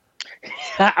there.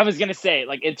 I was gonna say,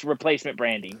 it's replacement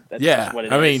Brandy. That's just what it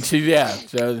is. I mean, she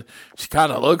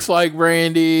kind of looks like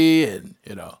Brandy, and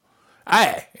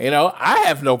I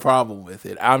have no problem with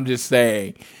it. I'm just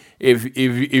saying, if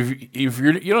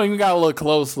you don't even gotta look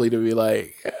closely to be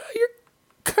like, you're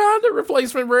kind of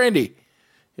replacement Brandy,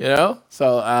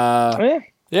 So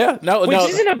which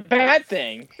isn't a bad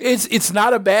thing. It's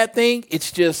not a bad thing.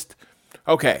 It's just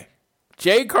okay.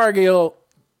 Jade Cargill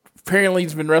apparently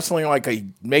he's been wrestling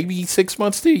maybe 6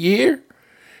 months to a year.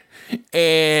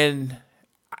 And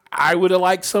I would have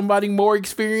liked somebody more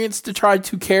experienced to try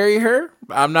to carry her.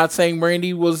 I'm not saying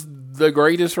Brandy was the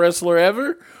greatest wrestler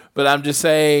ever, but I'm just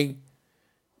saying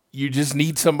you just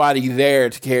need somebody there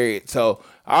to carry it. So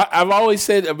I've always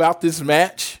said about this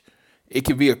match, it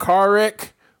could be a car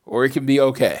wreck or it can be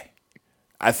okay.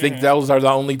 I think those are the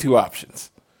only two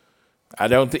options. I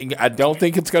don't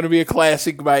think it's going to be a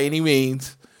classic by any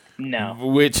means. No.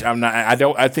 Which I'm not.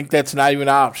 I think that's not even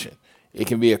an option. It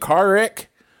can be a car wreck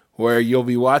where you'll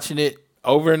be watching it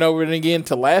over and over and again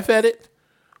to laugh at it,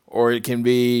 or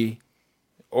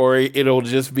it'll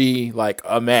just be like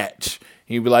a match.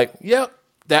 You'll be like, "Yep,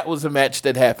 that was a match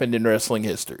that happened in wrestling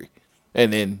history,"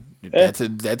 and then that's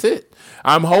it.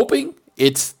 I'm hoping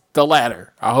it's the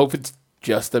latter. I hope it's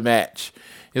just a match.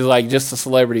 It's like just a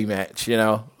celebrity match, you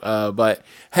know. But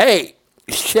hey,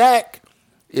 Shaq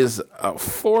is a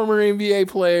former NBA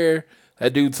player.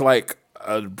 That dude's like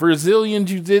a Brazilian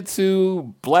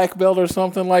jiu-jitsu black belt or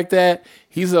something like that.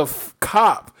 He's a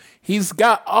cop. He's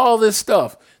got all this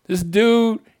stuff. This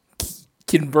dude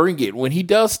can bring it. When he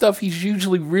does stuff, he's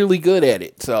usually really good at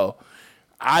it. So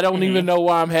I don't even know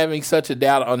why I'm having such a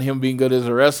doubt on him being good as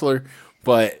a wrestler,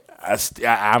 but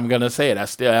I'm going to say it. I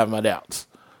still have my doubts.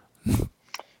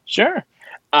 Sure.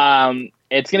 It's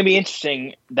going to be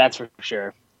interesting, that's for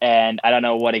sure. And I don't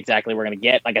know what exactly we're going to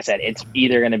get. Like I said, it's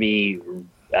either going to be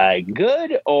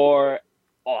good or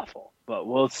awful, but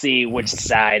we'll see which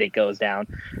side it goes down.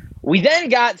 We then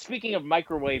got, speaking of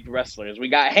microwave wrestlers, we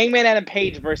got Hangman Adam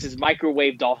Page versus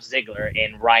microwave Dolph Ziggler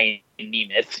and Ryan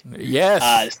Nemeth.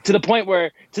 Yes. To the point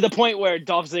where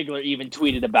Dolph Ziggler even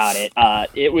tweeted about it.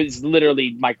 It was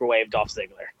literally microwave Dolph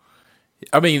Ziggler.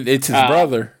 I mean, it's his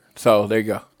brother, so there you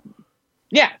go.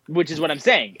 Yeah, which is what I'm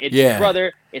saying. It's his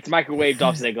brother. It's microwave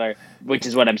Dolph Ziggler, which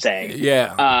is what I'm saying.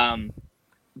 Yeah.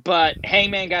 But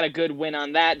Hangman got a good win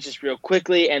on that just real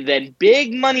quickly, and then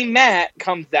Big Money Matt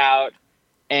comes out,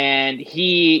 and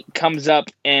he comes up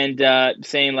and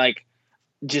saying, like,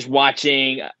 just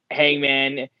watching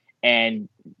Hangman and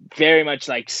very much,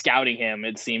 like, scouting him,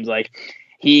 it seems like.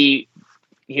 He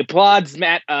applauds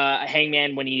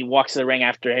Hangman when he walks to the ring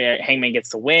after Hangman gets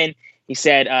the win. He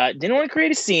said, didn't want to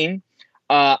create a scene.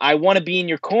 I want to be in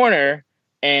your corner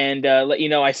and let you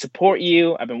know I support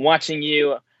you. I've been watching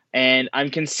you, and I'm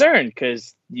concerned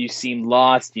because you seem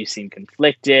lost. You seem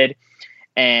conflicted.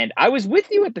 And I was with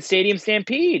you at the Stadium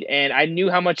Stampede, and I knew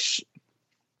how much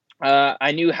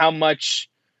you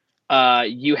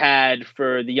had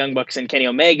for the Young Bucks and Kenny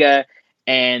Omega,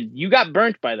 and you got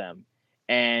burnt by them,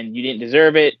 and you didn't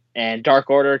deserve it. And Dark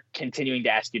Order continuing to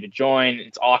ask you to join.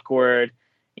 It's awkward.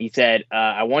 He said,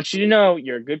 I want you to know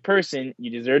you're a good person.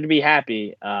 You deserve to be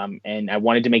happy. And I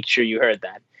wanted to make sure you heard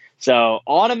that. So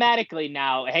automatically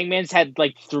now, Hangman's had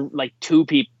like two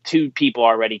people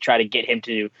already try to get him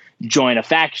to join a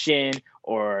faction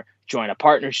or join a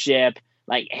partnership.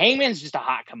 Like, Hangman's just a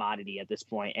hot commodity at this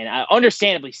point, and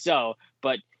understandably so.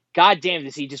 But goddamn,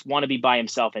 does he just want to be by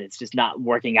himself, and it's just not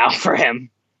working out for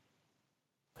him.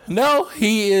 No,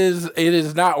 it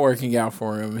is not working out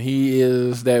for him. He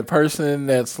is that person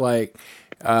that's like,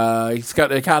 he's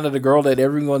got the kind of the girl that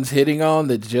everyone's hitting on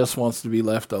that just wants to be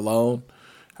left alone.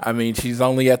 I mean, she's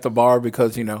only at the bar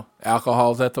because, you know,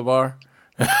 alcohol's at the bar.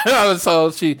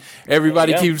 So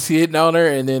everybody keeps hitting on her,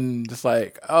 and then just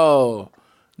like, oh,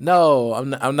 no,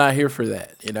 I'm not here for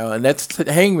that, you know. And that's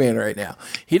Hangman right now.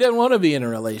 He doesn't want to be in a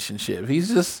relationship.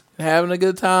 He's just having a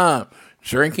good time,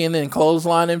 drinking and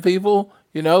clotheslining people.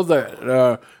 You know,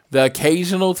 the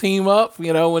occasional team up,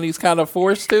 you know, when he's kind of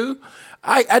forced to.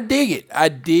 I dig it. I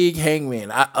dig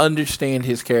Hangman. I understand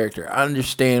his character. I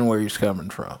understand where he's coming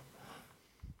from.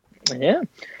 Yeah.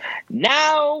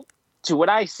 Now to what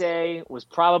I say was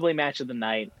probably match of the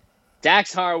night.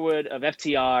 Dax Harwood of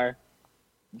FTR,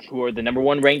 who are the number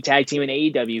 1 ranked tag team in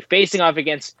AEW, facing off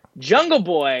against Jungle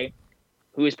Boy,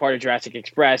 who is part of Jurassic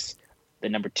Express, the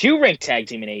number 2 ranked tag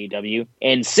team in AEW,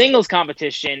 in singles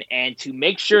competition. And to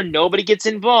make sure nobody gets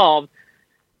involved,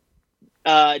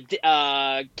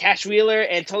 Cash Wheeler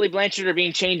and Tully Blanchard are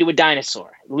being chained to a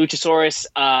dinosaur. Luchasaurus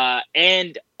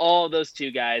and all those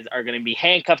 2 guys are going to be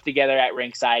handcuffed together at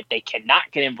ringside. They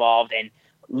cannot get involved, and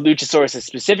Luchasaurus is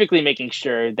specifically making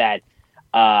sure that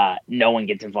no one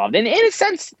gets involved. And in a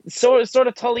sense, sort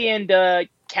of Tully and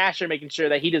Cash are making sure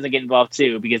that he doesn't get involved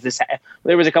too, because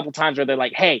there was a couple times where they're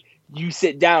like, hey, you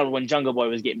sit down when Jungle Boy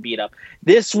was getting beat up.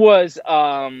 This was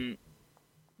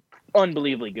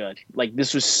unbelievably good. Like,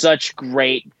 this was such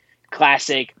great,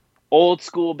 classic, old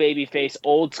school babyface,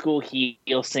 old school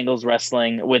heel singles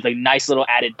wrestling with a nice little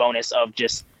added bonus of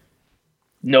just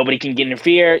nobody can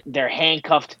interfere. They're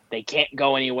handcuffed. They can't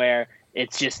go anywhere.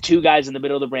 It's just 2 guys in the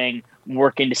middle of the ring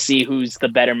working to see who's the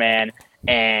better man.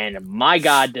 And my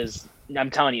God,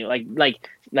 I'm telling you, like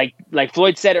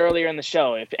Floyd said earlier in the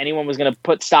show, if anyone was going to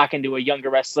put stock into a younger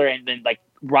wrestler and then like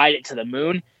ride it to the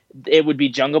moon, it would be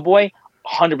Jungle Boy.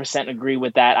 100% agree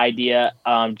with that idea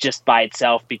just by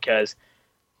itself, because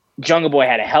Jungle Boy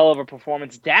had a hell of a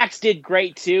performance. Dax did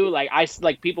great too.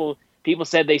 People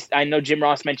said I know Jim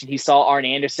Ross mentioned he saw Arn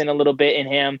Anderson a little bit in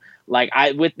him. Like,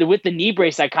 with the knee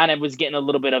brace, I kind of was getting a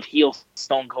little bit of heel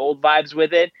Stone Cold vibes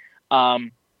with it.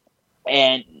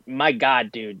 And my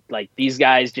God, dude, like, these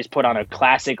guys just put on a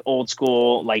classic old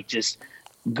school, like, just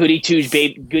goody twos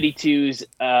baby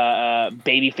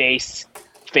face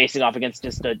facing off against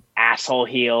just an asshole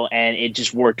heel, and it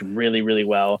just worked really, really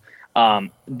well.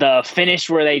 The finish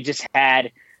where they just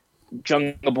had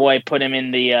Jungle Boy put him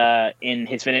in the in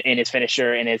his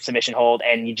finisher in his submission hold,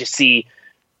 and you just see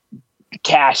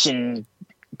Cash and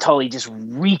Tully just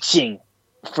reaching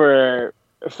for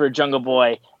Jungle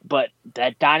Boy, but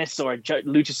that dinosaur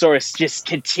Luchasaurus just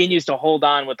continues to hold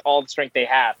on with all the strength they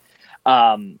have.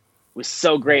 Was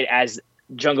so great as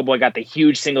Jungle Boy got the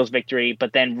huge singles victory,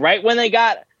 but then right when they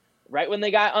got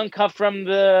uncuffed from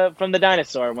the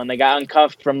dinosaur, when they got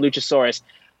uncuffed from Luchasaurus,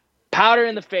 powder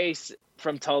in the face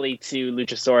from Tully to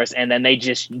Luchasaurus, and then they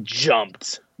just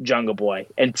jumped Jungle Boy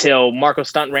until Marco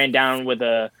Stunt ran down with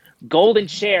a golden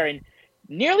chair and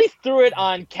nearly threw it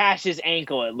on Cash's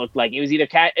ankle. It looked like it was either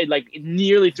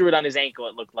nearly threw it on his ankle.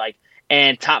 It looked like,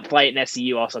 and Top Flight and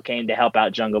SCU also came to help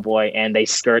out Jungle Boy, and they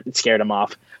scared him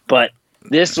off. But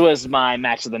this was my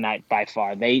match of the night by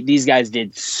far. These guys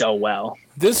did so well.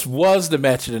 This was the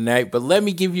match of the night, but let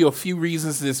me give you a few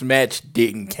reasons this match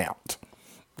didn't count.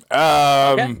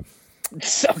 Okay.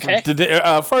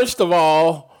 First of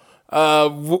all,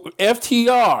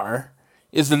 FTR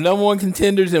is the number one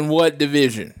contenders in what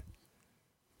division,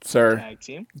 sir?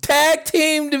 Tag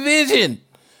team division.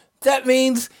 That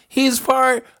means he's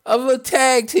part of a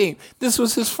tag team. This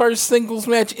was his first singles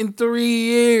match in 3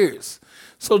 years.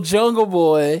 So Jungle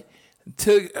Boy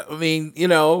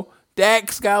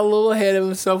Dax got a little ahead of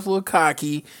himself, a little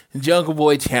cocky, and Jungle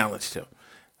Boy challenged him.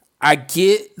 I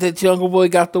get that Jungle Boy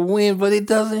got the win, but it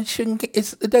doesn't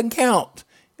count.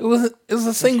 It was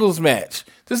a singles match.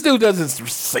 This dude doesn't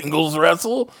singles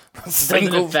wrestle.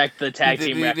 Doesn't affect the tag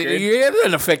team record. Yeah, it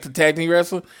doesn't affect the tag team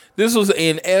wrestle. This was,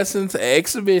 in essence, an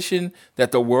exhibition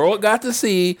that the world got to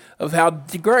see of how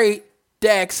great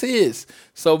Dax is.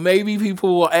 So maybe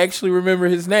people will actually remember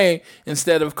his name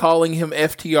instead of calling him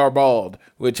FTR Bald,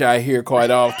 which I hear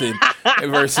quite often,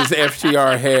 versus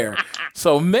FTR Hair.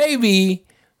 So maybe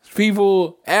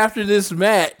people, after this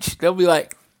match, they'll be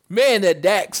like, man, that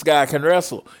Dax guy can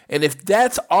wrestle. And if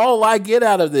that's all I get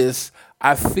out of this,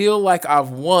 I feel like I've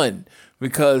won,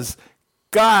 because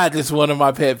God is one of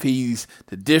my pet peeves,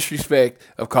 the disrespect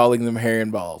of calling them hair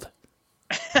and bald.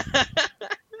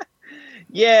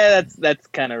 Yeah, that's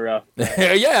kind of rough.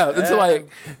 Yeah,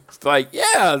 it's like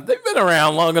yeah, they've been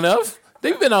around long enough.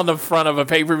 They've been on the front of a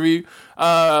pay-per-view.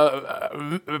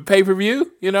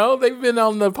 You know, they've been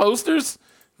on the posters.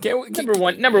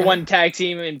 Number one tag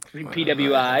team in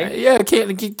PWI. Yeah, can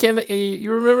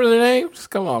you remember their names?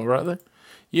 Come on, brother.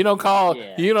 You don't call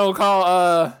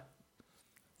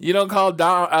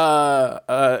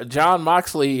John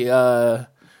Moxley.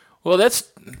 Well,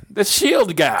 that's the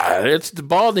Shield guy. It's the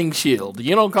balding Shield.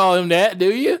 You don't call him that,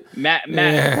 do you?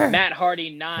 Matt Hardy,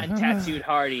 non-tattooed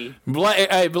Hardy.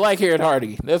 Black-haired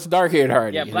Hardy. That's dark-haired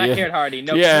Hardy. Yeah, black-haired Hardy.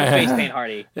 No face paint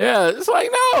Hardy. Yeah, it's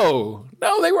like, no,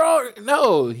 they were all,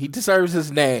 no, he deserves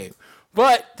his name.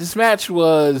 But this match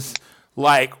was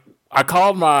like, I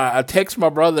texted my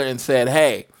brother and said,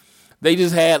 hey, they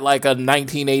just had like a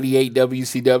 1988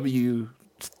 WCW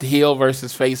heel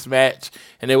versus face match,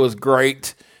 and it was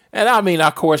great. And I mean,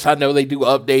 of course, I know they do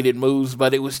updated moves,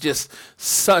 but it was just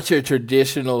such a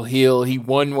traditional heel. He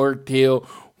one worked heel,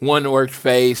 one worked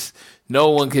face.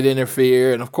 No one could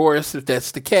interfere. And of course, if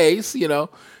that's the case, you know,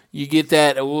 you get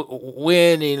that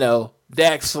win, you know,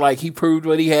 Dax, like, he proved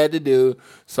what he had to do.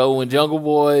 So when Jungle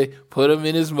Boy put him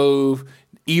in his move,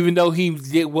 even though he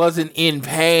wasn't in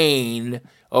pain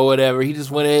or whatever, he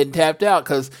just went ahead and tapped out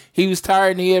because he was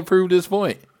tired and he had proved his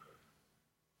point.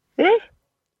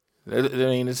 I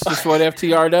mean, it's just what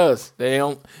FTR does. They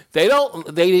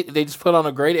just put on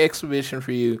a great exhibition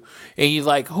for you. And you're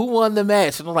like, who won the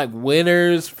match? And I'm like,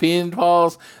 winners,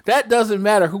 pinfalls. That doesn't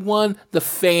matter. Who won? The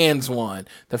fans won.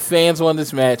 The fans won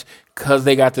this match because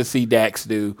they got to see Dax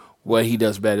do what he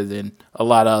does better than a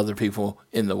lot of other people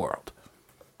in the world.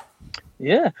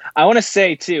 Yeah. I want to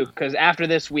say, too, because after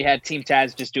this, we had Team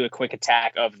Taz just do a quick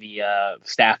attack of the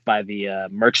staff by the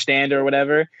merch stand or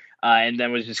whatever. And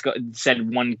then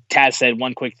Taz said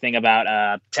one quick thing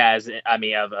about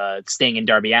Sting and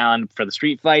Darby Allin for the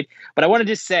street fight. But I want to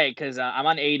just say, because I'm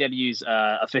on AEW's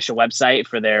official website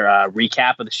for their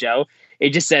recap of the show. It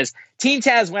just says, Team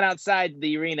Taz went outside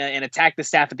the arena and attacked the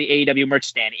staff at the AEW merch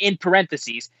stand. In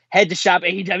parentheses, head to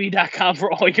shopaew.com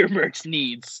for all your merch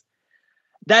needs.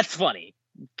 That's funny.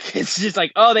 It's just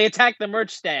like, oh, they attacked the merch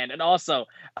stand. And also,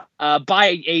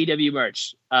 buy AEW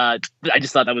merch. I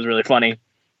just thought that was really funny.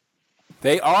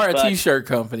 They are a T-shirt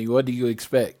company. What do you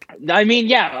expect? I mean,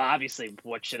 yeah, obviously,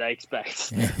 what should I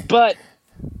expect? But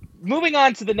moving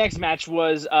on to the next match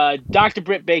was Dr.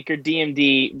 Britt Baker,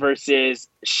 DMD, versus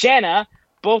Shanna.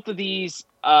 Both of these,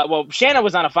 Shanna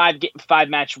was on a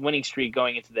five-match winning streak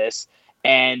going into this.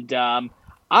 And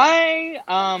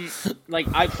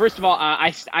I first of all,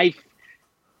 it's like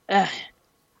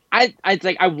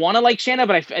I want to like Shanna,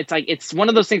 but it's one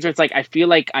of those things where it's like I feel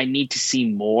like I need to see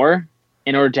more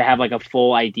in order to have like a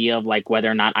full idea of like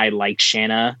whether or not I like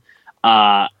Shanna,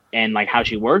 and like how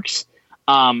she works.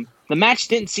 The match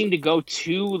didn't seem to go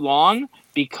too long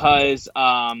because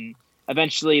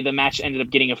eventually the match ended up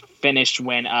getting a finish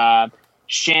when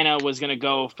Shanna was gonna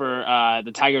go for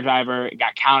the Tiger Driver. It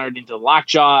got countered into the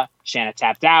lockjaw. Shanna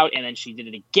tapped out, and then she did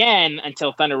it again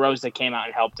until Thunder Rosa came out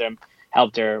and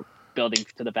helped her, building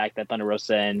to the fact that Thunder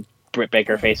Rosa and Britt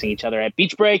Baker are facing each other at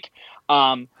Beach Break.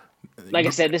 Like I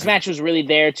said, this match was really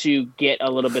there to get a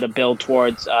little bit of build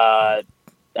towards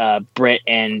Britt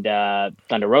and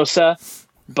Thunder Rosa,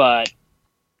 but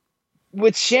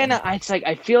with Shanna, it's like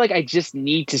I feel like I just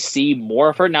need to see more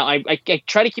of her. Now, I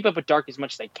try to keep up with Dark as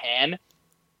much as I can,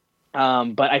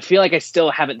 but I feel like I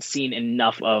still haven't seen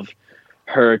enough of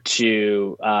her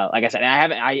to, like I said,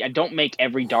 I don't make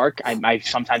every Dark. I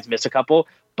sometimes miss a couple,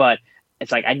 but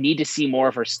it's like I need to see more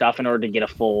of her stuff in order to get a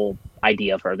full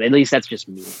idea of her. At least that's just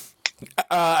me.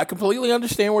 I completely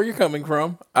understand where you're coming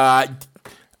from. I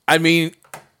mean,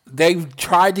 they've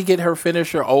tried to get her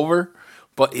finisher over,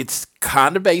 but it's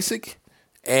kind of basic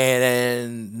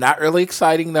and not really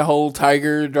exciting. The whole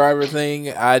Tiger Driver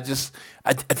thing. I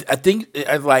think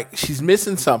like she's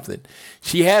missing something.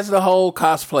 She has the whole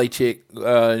cosplay chick,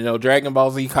 Dragon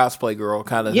Ball Z cosplay girl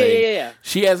kind of thing. Yeah.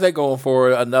 She has that going for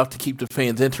her enough to keep the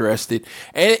fans interested,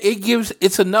 and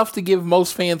it's enough to give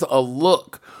most fans a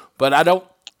look. But I don't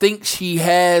think she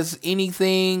has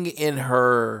anything in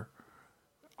her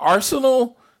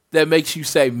arsenal that makes you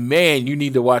say, man, you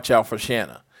need to watch out for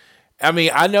Shanna. I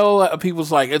mean, I know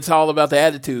people's like, it's all about the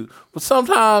attitude. But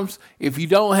sometimes if you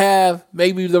don't have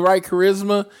maybe the right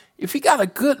charisma, if you got a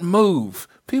good move,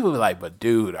 people be like, but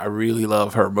dude, I really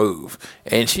love her move.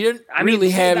 And she didn't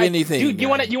really have anything. Dude, you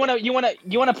want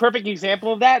a perfect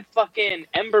example of that? Fucking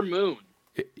Ember Moon.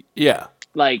 Yeah.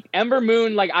 Like Ember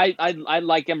Moon, like I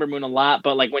like Ember Moon a lot,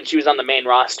 but like when she was on the main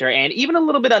roster and even a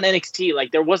little bit on NXT,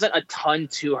 like there wasn't a ton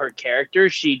to her character.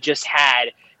 She just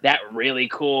had that really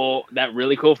cool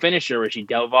finisher where she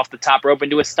dove off the top rope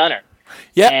into a stunner.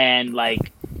 Yeah, and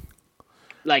like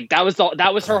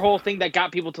that was her whole thing that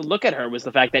got people to look at her, was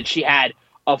the fact that she had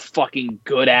a fucking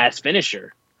good ass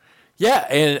finisher. Yeah,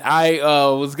 and I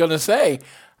was gonna say,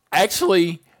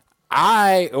 actually,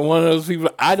 I am one of those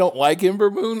people. I don't like Ember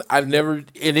Moon. And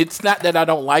it's not that I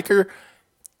don't like her.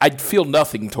 I feel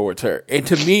nothing towards her, and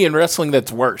to me in wrestling,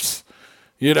 that's worse.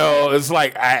 It's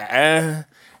like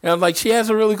and I'm like, she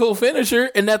has a really cool finisher,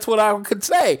 and that's what I could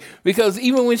say. Because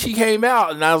even when she came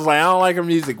out, and I was like, I don't like her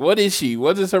music. What is she?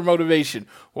 What is her motivation?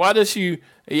 Why does she?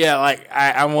 Yeah, like,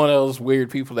 I'm one of those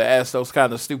weird people that ask those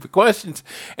kind of stupid questions.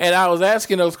 And I was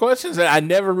asking those questions, and I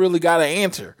never really got an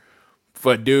answer.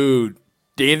 But, dude,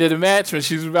 the end of the match, when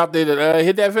she was about to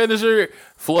hit that finisher,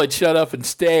 Floyd shut up and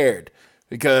stared.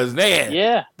 Because,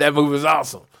 man, that move was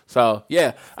awesome. So,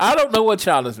 yeah, I don't know what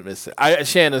Shanna's missing.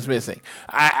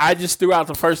 I just threw out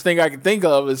the first thing I could think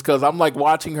of is because I'm, like,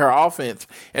 watching her offense.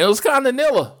 And it was kind of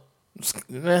vanilla.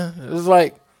 It was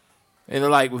like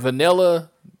vanilla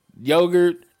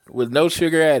yogurt with no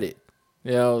sugar added.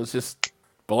 It's just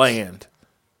bland.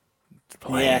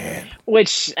 Yeah,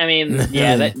 which, I mean,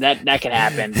 that can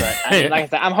happen. But, I mean, like I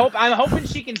said, I'm hoping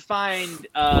she can find,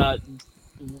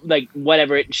 like,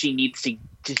 whatever she needs to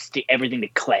just to everything to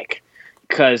click.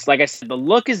 Because, like I said, the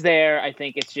look is there. I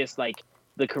think it's just, like,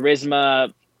 the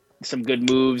charisma, some good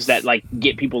moves that, like,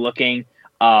 get people looking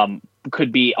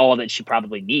could be all that she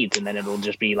probably needs, and then it'll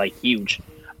just be, like, huge.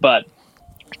 But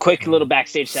quick little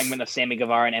backstage segment of Sammy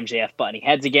Guevara and MJF butting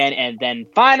heads again. And then,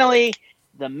 finally,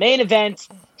 the main event,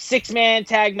 6-man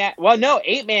tag match. Well, no,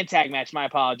 8-man tag match, my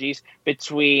apologies,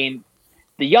 between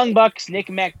the Young Bucks,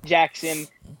 Nick Jackson,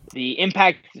 the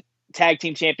Impact Tag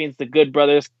Team Champions, the Good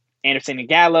Brothers, Anderson and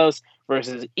Gallows,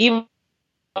 versus Evil,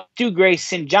 Stu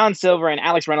Grayson, John Silver, and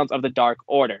Alex Reynolds of the Dark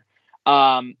Order.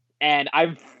 And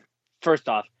first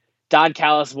off, Don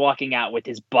Callis walking out with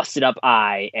his busted up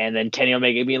eye, and then Kenny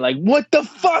Omega being like, "What the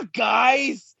fuck,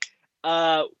 guys?"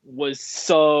 Was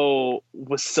so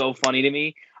funny to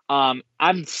me.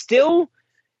 I'm still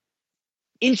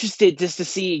interested just to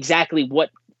see exactly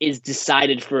what is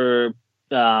decided for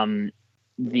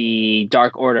the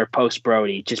Dark Order post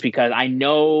Brody, just because I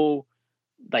know,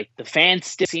 like, the fans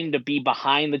still seem to be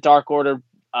behind the Dark Order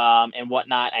and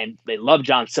whatnot, and they love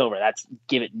John Silver. That's,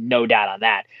 give it no doubt on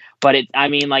that. But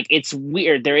it's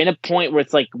weird. They're in a point where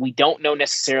it's like we don't know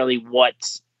necessarily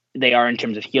what they are in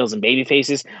terms of heels and baby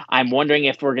faces. I'm wondering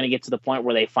if we're going to get to the point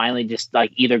where they finally just,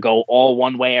 like, either go all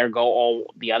one way or go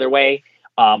all the other way.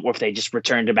 or if they just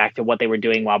returned back to what they were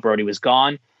doing while Brody was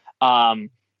gone.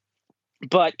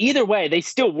 But either way, they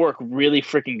still work really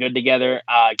freaking good together.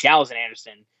 Gallows and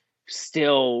Anderson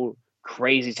still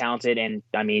crazy talented, and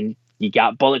I mean, you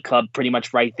got Bullet Club pretty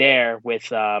much right there with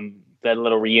the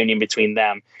little reunion between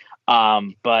them.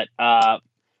 But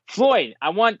Floyd,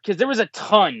 because there was a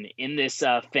ton in this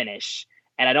finish,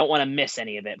 and I don't want to miss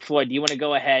any of it. Floyd, do you want to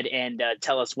go ahead and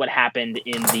tell us what happened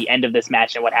in the end of this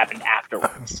match and what happened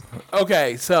afterwards?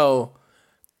 Okay, so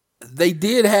they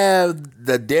did have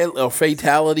the dead or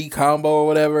fatality combo or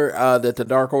whatever that the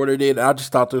Dark Order did. I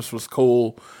just thought this was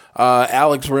cool.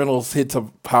 Alex Reynolds hit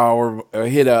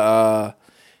a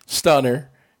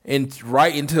stunner and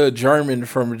right into a German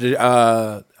from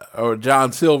or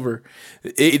John Silver.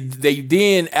 They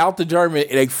then out the German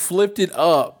and they flipped it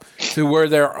up to where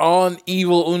they're on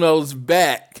Evil Uno's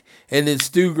back, and then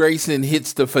Stu Grayson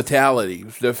hits the fatality.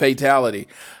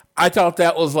 I thought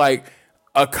that was like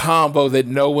a combo that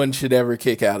no one should ever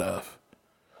kick out of.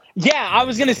 Yeah, I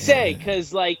was gonna say,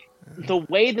 because like the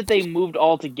way that they moved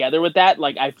all together with that,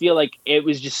 like I feel like it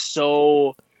was just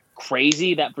so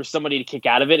crazy that for somebody to kick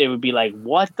out of it, it would be like,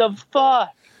 what the fuck?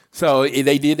 So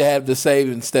they did have the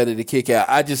save instead of the kick out.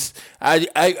 I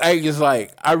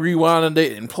rewinded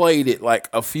it and played it like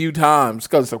a few times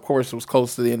because, of course, it was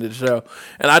close to the end of the show.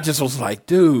 And I just was like,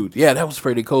 dude, yeah, that was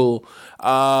pretty cool.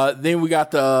 Then we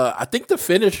got I think the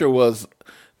finisher was,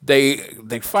 they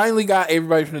finally got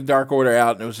everybody from the Dark Order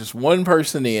out, and there was just one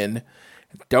person in.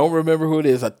 Don't remember who it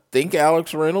is. I think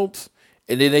Alex Reynolds.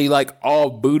 And then they like all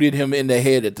booted him in the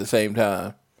head at the same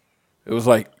time. It was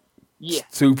like, yeah,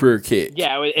 super kick.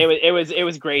 Yeah, it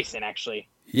was Grayson actually.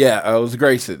 Yeah, it was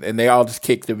Grayson, and they all just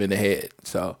kicked him in the head.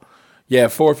 So, yeah,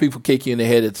 4 people kick you in the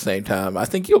head at the same time. I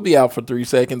think you'll be out for 3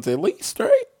 seconds at least,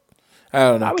 right? I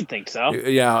don't know. I would think so.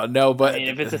 Yeah, no, but I mean,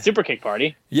 if it's a super kick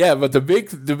party. Yeah, but the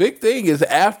big thing is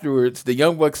afterwards, the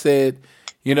Young Bucks said,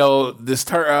 you know, this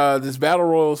battle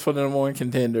royal is for the number 1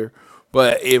 contender,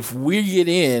 but if we get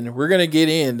in, we're gonna get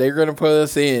in. They're gonna put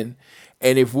us in.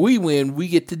 And if we win, we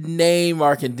get to name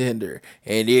our contender.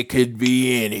 And it could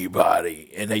be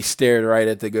anybody. And they stared right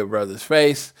at the Good Brothers'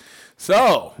 face.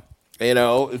 So, you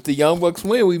know, if the Young Bucks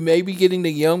win, we may be getting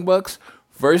the Young Bucks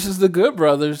versus the Good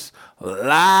Brothers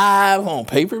live on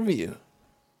pay-per-view.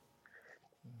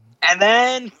 And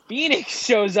then Phoenix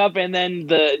shows up and then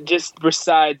just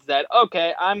decides that,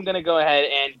 okay, I'm going to go ahead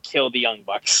and kill the Young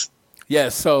Bucks. Yeah,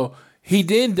 so he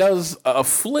then does a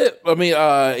flip. I mean,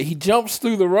 he jumps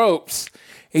through the ropes.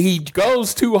 He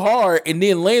goes too hard and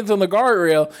then lands on the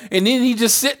guardrail. And then he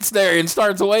just sits there and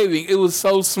starts waving. It was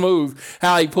so smooth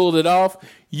how he pulled it off.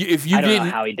 I don't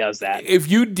know how he does that. If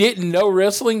you didn't know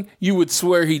wrestling, you would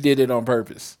swear he did it on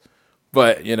purpose.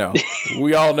 But, you know,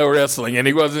 we all know wrestling. And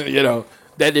he wasn't, you know,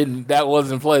 that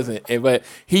wasn't pleasant. But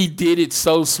he did it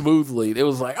so smoothly. It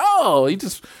was like, oh, he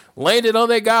just landed on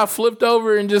that guy, flipped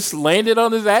over, and just landed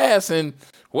on his ass and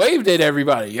waved at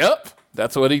everybody. Yep,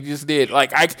 that's what he just did.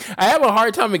 Like, I have a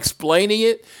hard time explaining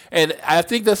it, and I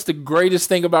think that's the greatest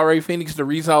thing about Rey Fenix, the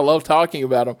reason I love talking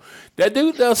about him. That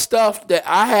dude does stuff that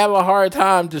I have a hard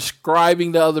time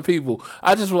describing to other people.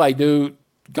 I just was like, dude,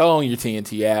 go on your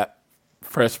TNT app,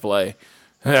 press play,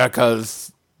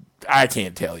 because I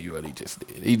can't tell you what he just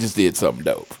did. He just did something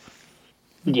dope.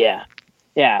 Yeah.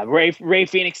 Yeah, Rey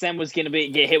Fenix then was going to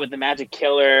get hit with the Magic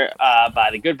Killer by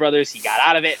the Good Brothers. He got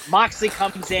out of it. Moxley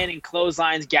comes in and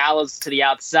clotheslines Gallows to the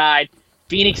outside.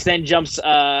 Phoenix then jumps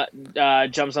on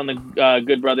the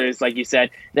Good Brothers, like you said.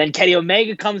 Then Kenny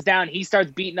Omega comes down. He starts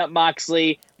beating up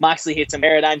Moxley. Moxley hits a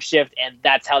paradigm shift, and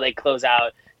that's how they close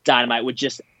out Dynamite with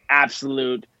just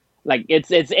absolute, like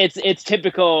it's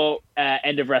typical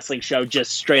end of wrestling show,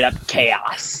 just straight up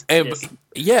chaos. And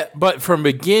but from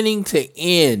beginning to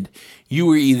end, you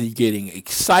were either getting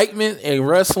excitement in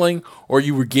wrestling or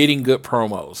you were getting good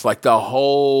promos, like the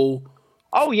whole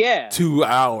 2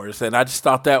 hours. And I just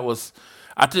thought that was,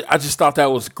 I just thought that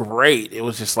was great. It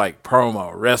was just like promo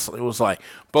wrestling. It was like,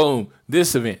 boom,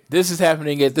 this event, this is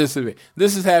happening at this event,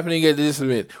 this is happening at this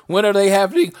event. When are they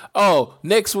happening? Oh,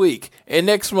 next week and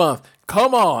next month.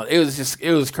 Come on. It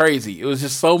was crazy. It was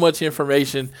just so much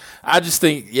information. I just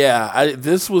think,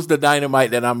 this was the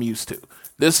Dynamite that I'm used to.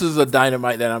 This is a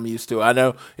Dynamite that I'm used to. I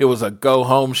know it was a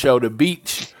go-home show, the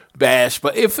Beach Bash,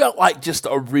 but it felt like just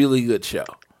a really good show.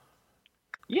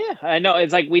 Yeah, I know.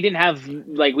 It's like we didn't have,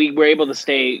 like, we were able to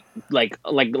stay, like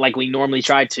we normally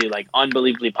try to, like,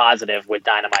 unbelievably positive with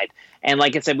Dynamite. And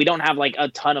like I said, we don't have, like, a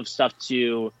ton of stuff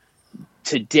to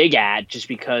dig at just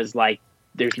because, like,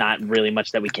 there's not really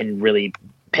much that we can really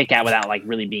pick at without, like,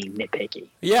 really being nitpicky.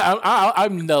 Yeah,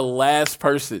 I'm the last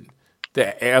person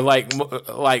that, like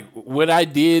when I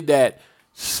did that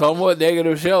somewhat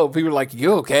negative show. People are like,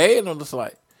 "You okay?" And I'm just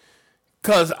like,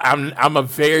 "Cause I'm a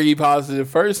very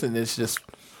positive person. It's just,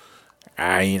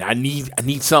 I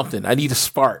need something. I need a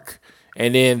spark."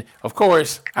 And then, of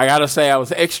course, I gotta say I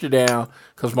was extra down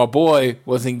because my boy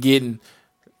wasn't getting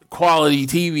quality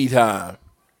TV time.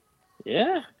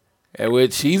 Yeah. At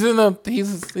which he's in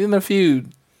a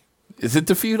feud. Is it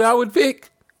the feud I would pick?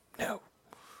 No.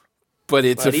 But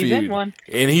it's a feud. He's in one.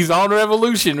 And he's on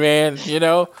Revolution, man. You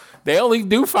know, they only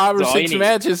do 5 or 6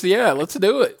 matches. Yeah, let's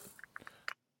do it.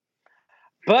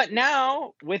 But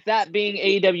now, with that being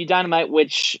AEW Dynamite,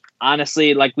 which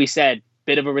honestly, like we said,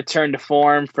 bit of a return to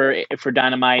form for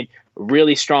Dynamite,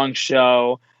 really strong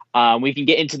show. We can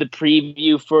get into the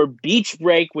preview for Beach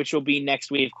Break, which will be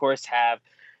next. We, of course, have,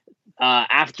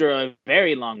 after a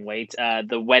very long wait,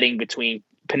 the wedding between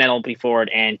Penelope Ford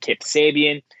and Kip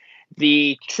Sabian.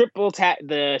 The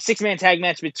 6-man tag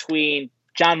match between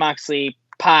Jon Moxley,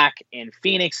 Pac, and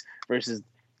Phoenix versus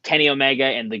Kenny Omega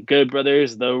and the Good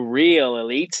Brothers, the Real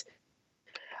Elite.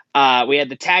 We had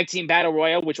the Tag Team Battle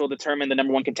Royal, which will determine the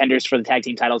number 1 contenders for the tag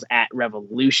team titles at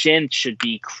Revolution. Should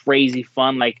be crazy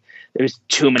fun. Like, there's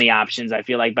too many options, I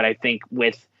feel like, but I think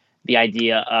with the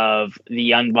idea of the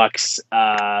Young Bucks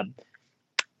having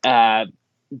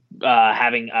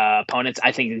opponents,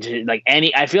 I think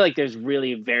I feel like there's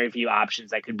really very few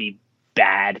options that could be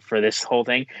bad for this whole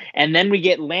thing. And then we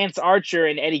get Lance Archer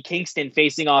and Eddie Kingston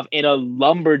facing off in a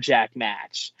lumberjack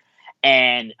match.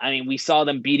 And I mean, we saw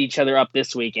them beat each other up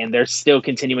this week, and they're still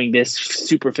continuing this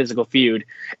super physical feud.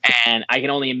 And I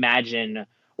can only imagine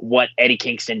what Eddie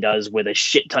Kingston does with a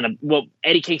shit ton of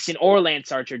Eddie Kingston or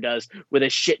Lance Archer does with a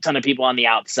shit ton of people on the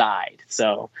outside.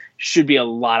 So should be a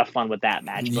lot of fun with that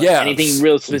match. But anything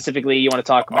real specifically you want to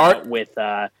talk about with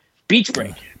Beach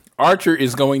Break? Archer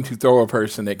is going to throw a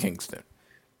person at Kingston.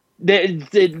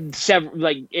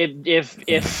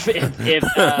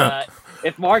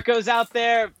 If Marco's out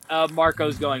there,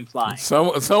 Marco's going flying.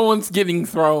 Someone's getting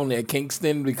thrown at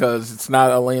Kingston because it's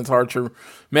not a Lance Archer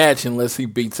match unless he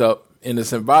beats up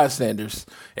innocent bystanders.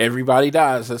 Everybody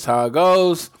dies. That's how it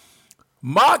goes.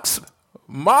 Mox,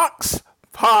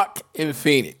 Pac, and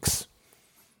Phoenix.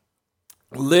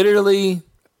 Literally,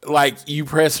 like you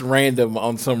press random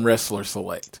on some wrestler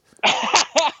select.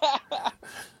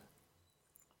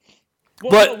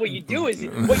 But what you do is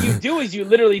you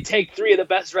literally take 3 of the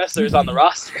best wrestlers on the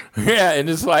roster. Yeah, and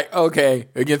it's like, okay,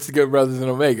 against the Good Brothers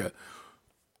and Omega.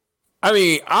 I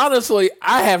mean, honestly,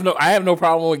 I have no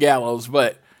problem with Gallows,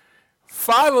 but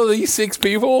 5 of these 6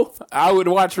 people I would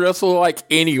watch wrestle like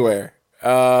anywhere,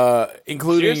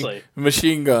 including Seriously.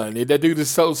 Machine Gun. That dude is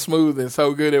so smooth and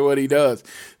so good at what he does.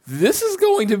 This is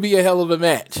going to be a hell of a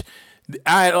match.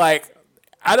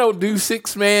 I don't do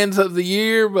 6-mans of the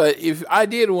year, but if I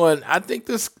did one, I think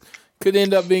this could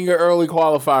end up being an early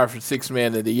qualifier for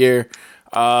 6-man of the year.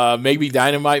 Maybe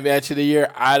Dynamite match of the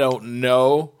year. I don't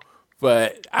know,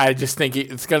 but I just think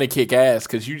it's going to kick ass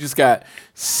because you just got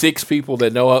 6 people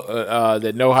that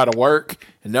know how to work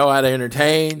and know how to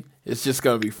entertain. It's just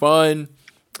going to be fun,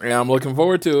 and I'm looking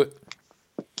forward to it.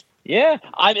 Yeah,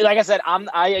 I mean, like I said, I'm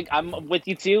with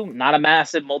you too. Not a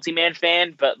massive multi-man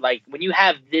fan, but like when you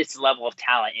have this level of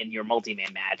talent in your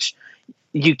multi-man match,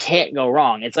 you can't go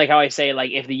wrong. It's like how I say, like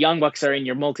if the Young Bucks are in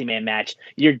your multi-man match,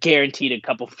 you're guaranteed a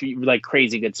couple like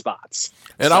crazy good spots.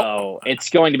 And it's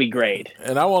going to be great.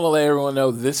 And I want to let everyone know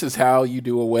this is how you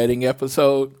do a wedding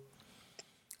episode.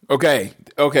 Okay.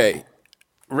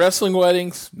 Wrestling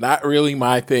weddings, not really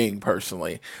my thing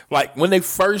personally. Like when they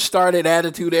first started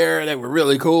Attitude Era, they were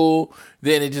really cool.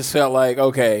 Then it just felt like,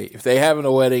 okay, if they having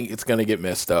a wedding, it's going to get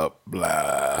messed up.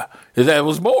 Blah. That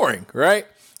was boring, right?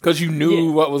 Because you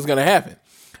knew what was going to happen.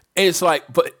 And it's like,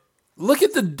 but look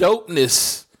at the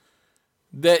dopeness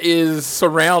that is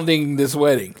surrounding this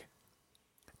wedding.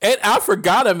 And I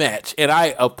forgot a match, and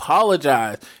I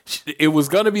apologize. It was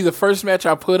going to be the first match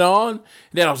I put on.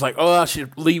 Then I was like, I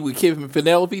should lead with Kip and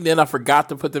Penelope. Then I forgot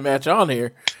to put the match on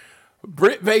here.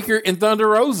 Britt Baker and Thunder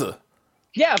Rosa.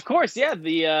 Yeah, of course. Yeah,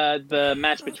 the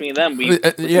match between them we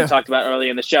talked about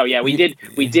earlier in the show. Yeah, we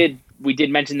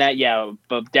did mention that. Yeah,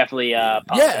 but definitely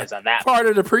apologize on that. Part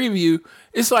of the preview.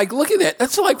 It's like, look at that.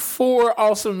 That's like 4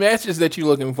 awesome matches that you're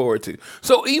looking forward to.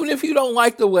 So even if you don't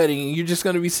like the wedding, you're just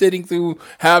going to be sitting through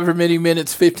however many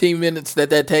minutes, 15 minutes that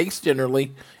takes.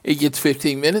 Generally, it gets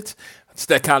 15 minutes. It's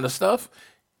that kind of stuff.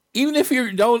 Even if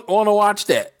you don't want to watch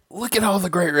that, look at all the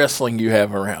great wrestling you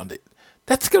have around it.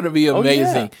 That's going to be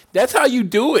amazing. Oh, yeah. That's how you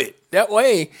do it. That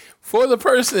way, for the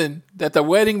person that the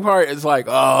wedding part is like,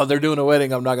 they're doing a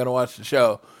wedding, I'm not going to watch the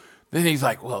show. Then he's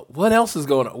like, well, what else is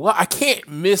going on? Well, I can't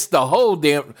miss the whole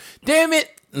damn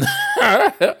it.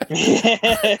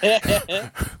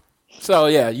 So,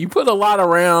 yeah, you put a lot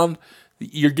around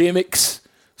your gimmicks.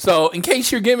 So, in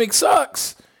case your gimmick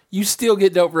sucks, you still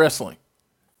get dope wrestling.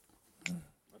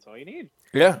 That's all you need.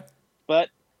 Yeah.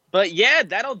 But yeah,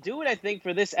 that'll do it, I think,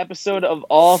 for this episode of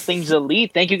All Things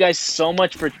Elite. Thank you guys so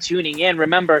much for tuning in.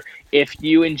 Remember, if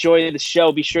you enjoy the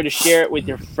show, be sure to share it with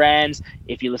your friends.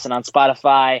 If you listen on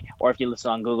Spotify or if you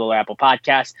listen on Google or Apple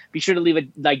Podcasts, be sure to leave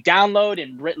download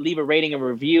and leave a rating and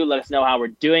review. Let us know how we're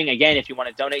doing. Again, if you want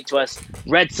to donate to us,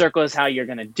 Red Circle is how you're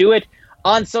going to do it.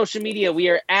 On social media, we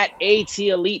are at AT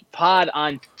Elite Pod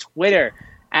on Twitter.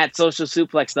 At Social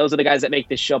Suplex. Those are the guys that make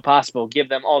this show possible. Give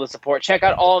them all the support. Check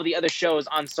out all of the other shows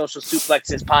on Social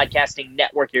Suplex's podcasting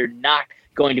network. You're not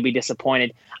going to be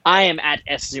disappointed. I am at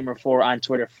SZoomer4 on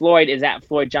Twitter. Floyd is at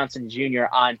Floyd Johnson Jr.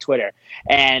 on Twitter.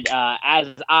 And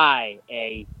as I,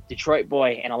 a Detroit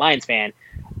boy and a Lions fan,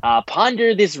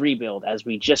 ponder this rebuild as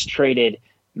we just traded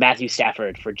Matthew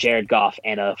Stafford for Jared Goff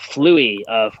and a flurry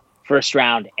of first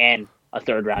round and a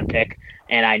third round pick.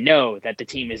 And I know that the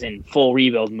team is in full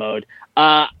rebuild mode.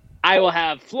 I will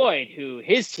have Floyd, who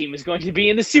his team is going to be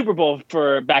in the Super Bowl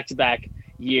for back-to-back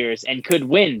years and could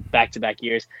win back-to-back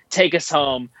years, take us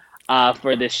home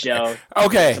for this show.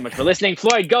 Okay. Thank you so much for listening.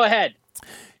 Floyd, go ahead.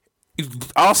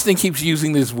 Austin keeps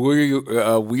using these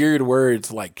weird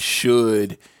words like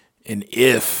should and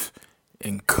if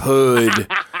and could.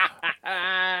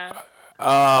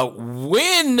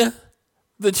 When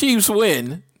the Chiefs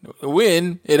win,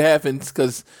 it happens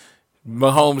because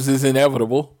Mahomes is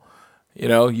inevitable. You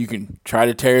know, you can try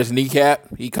to tear his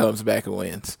kneecap, he comes back and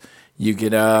wins. You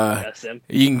can try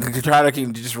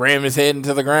to just ram his head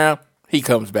into the ground, he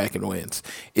comes back and wins.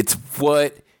 It's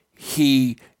what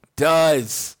he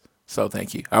does. So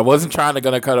thank you. I wasn't trying to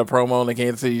cut a promo on the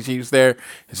Kansas City Chiefs there.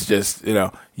 It's just,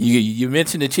 you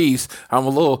mentioned the Chiefs. I'm a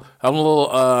little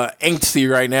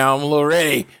angsty right now. I'm a little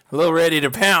ready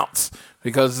to pounce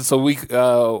because it's a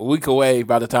week away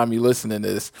by the time you listen to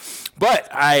this. But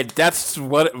that's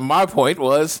what my point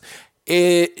was.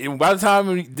 By the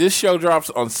time this show drops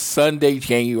on Sunday,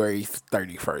 January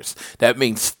 31st, that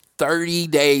means 30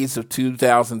 days of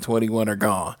 2021 are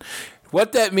gone.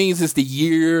 What that means is the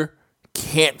year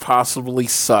can't possibly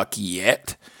suck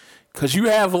yet, because you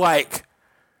have like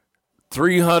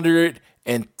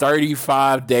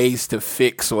 335 days to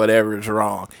fix whatever's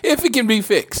wrong, if it can be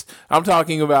fixed. I'm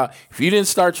talking about if you didn't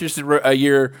start your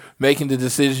year making the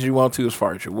decisions you want to as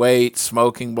far as your weight,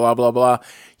 smoking, blah, blah, blah,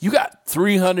 you got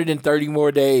 330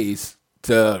 more days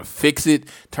to fix it,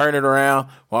 turn it around.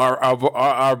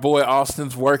 Our boy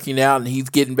Austin's working out and he's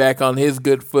getting back on his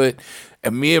good foot.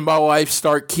 And me and my wife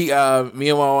start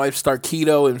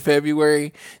keto in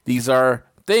February. These are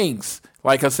things.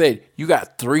 Like I said, you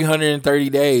got 330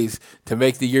 days to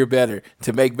make the year better,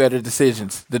 to make better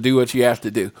decisions, to do what you have to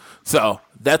do. So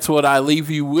that's what I leave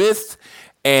you with.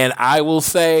 And I will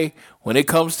say, when it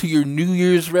comes to your New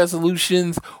Year's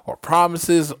resolutions or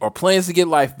promises or plans to get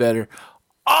life better,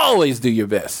 always do your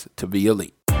best to be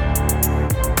elite.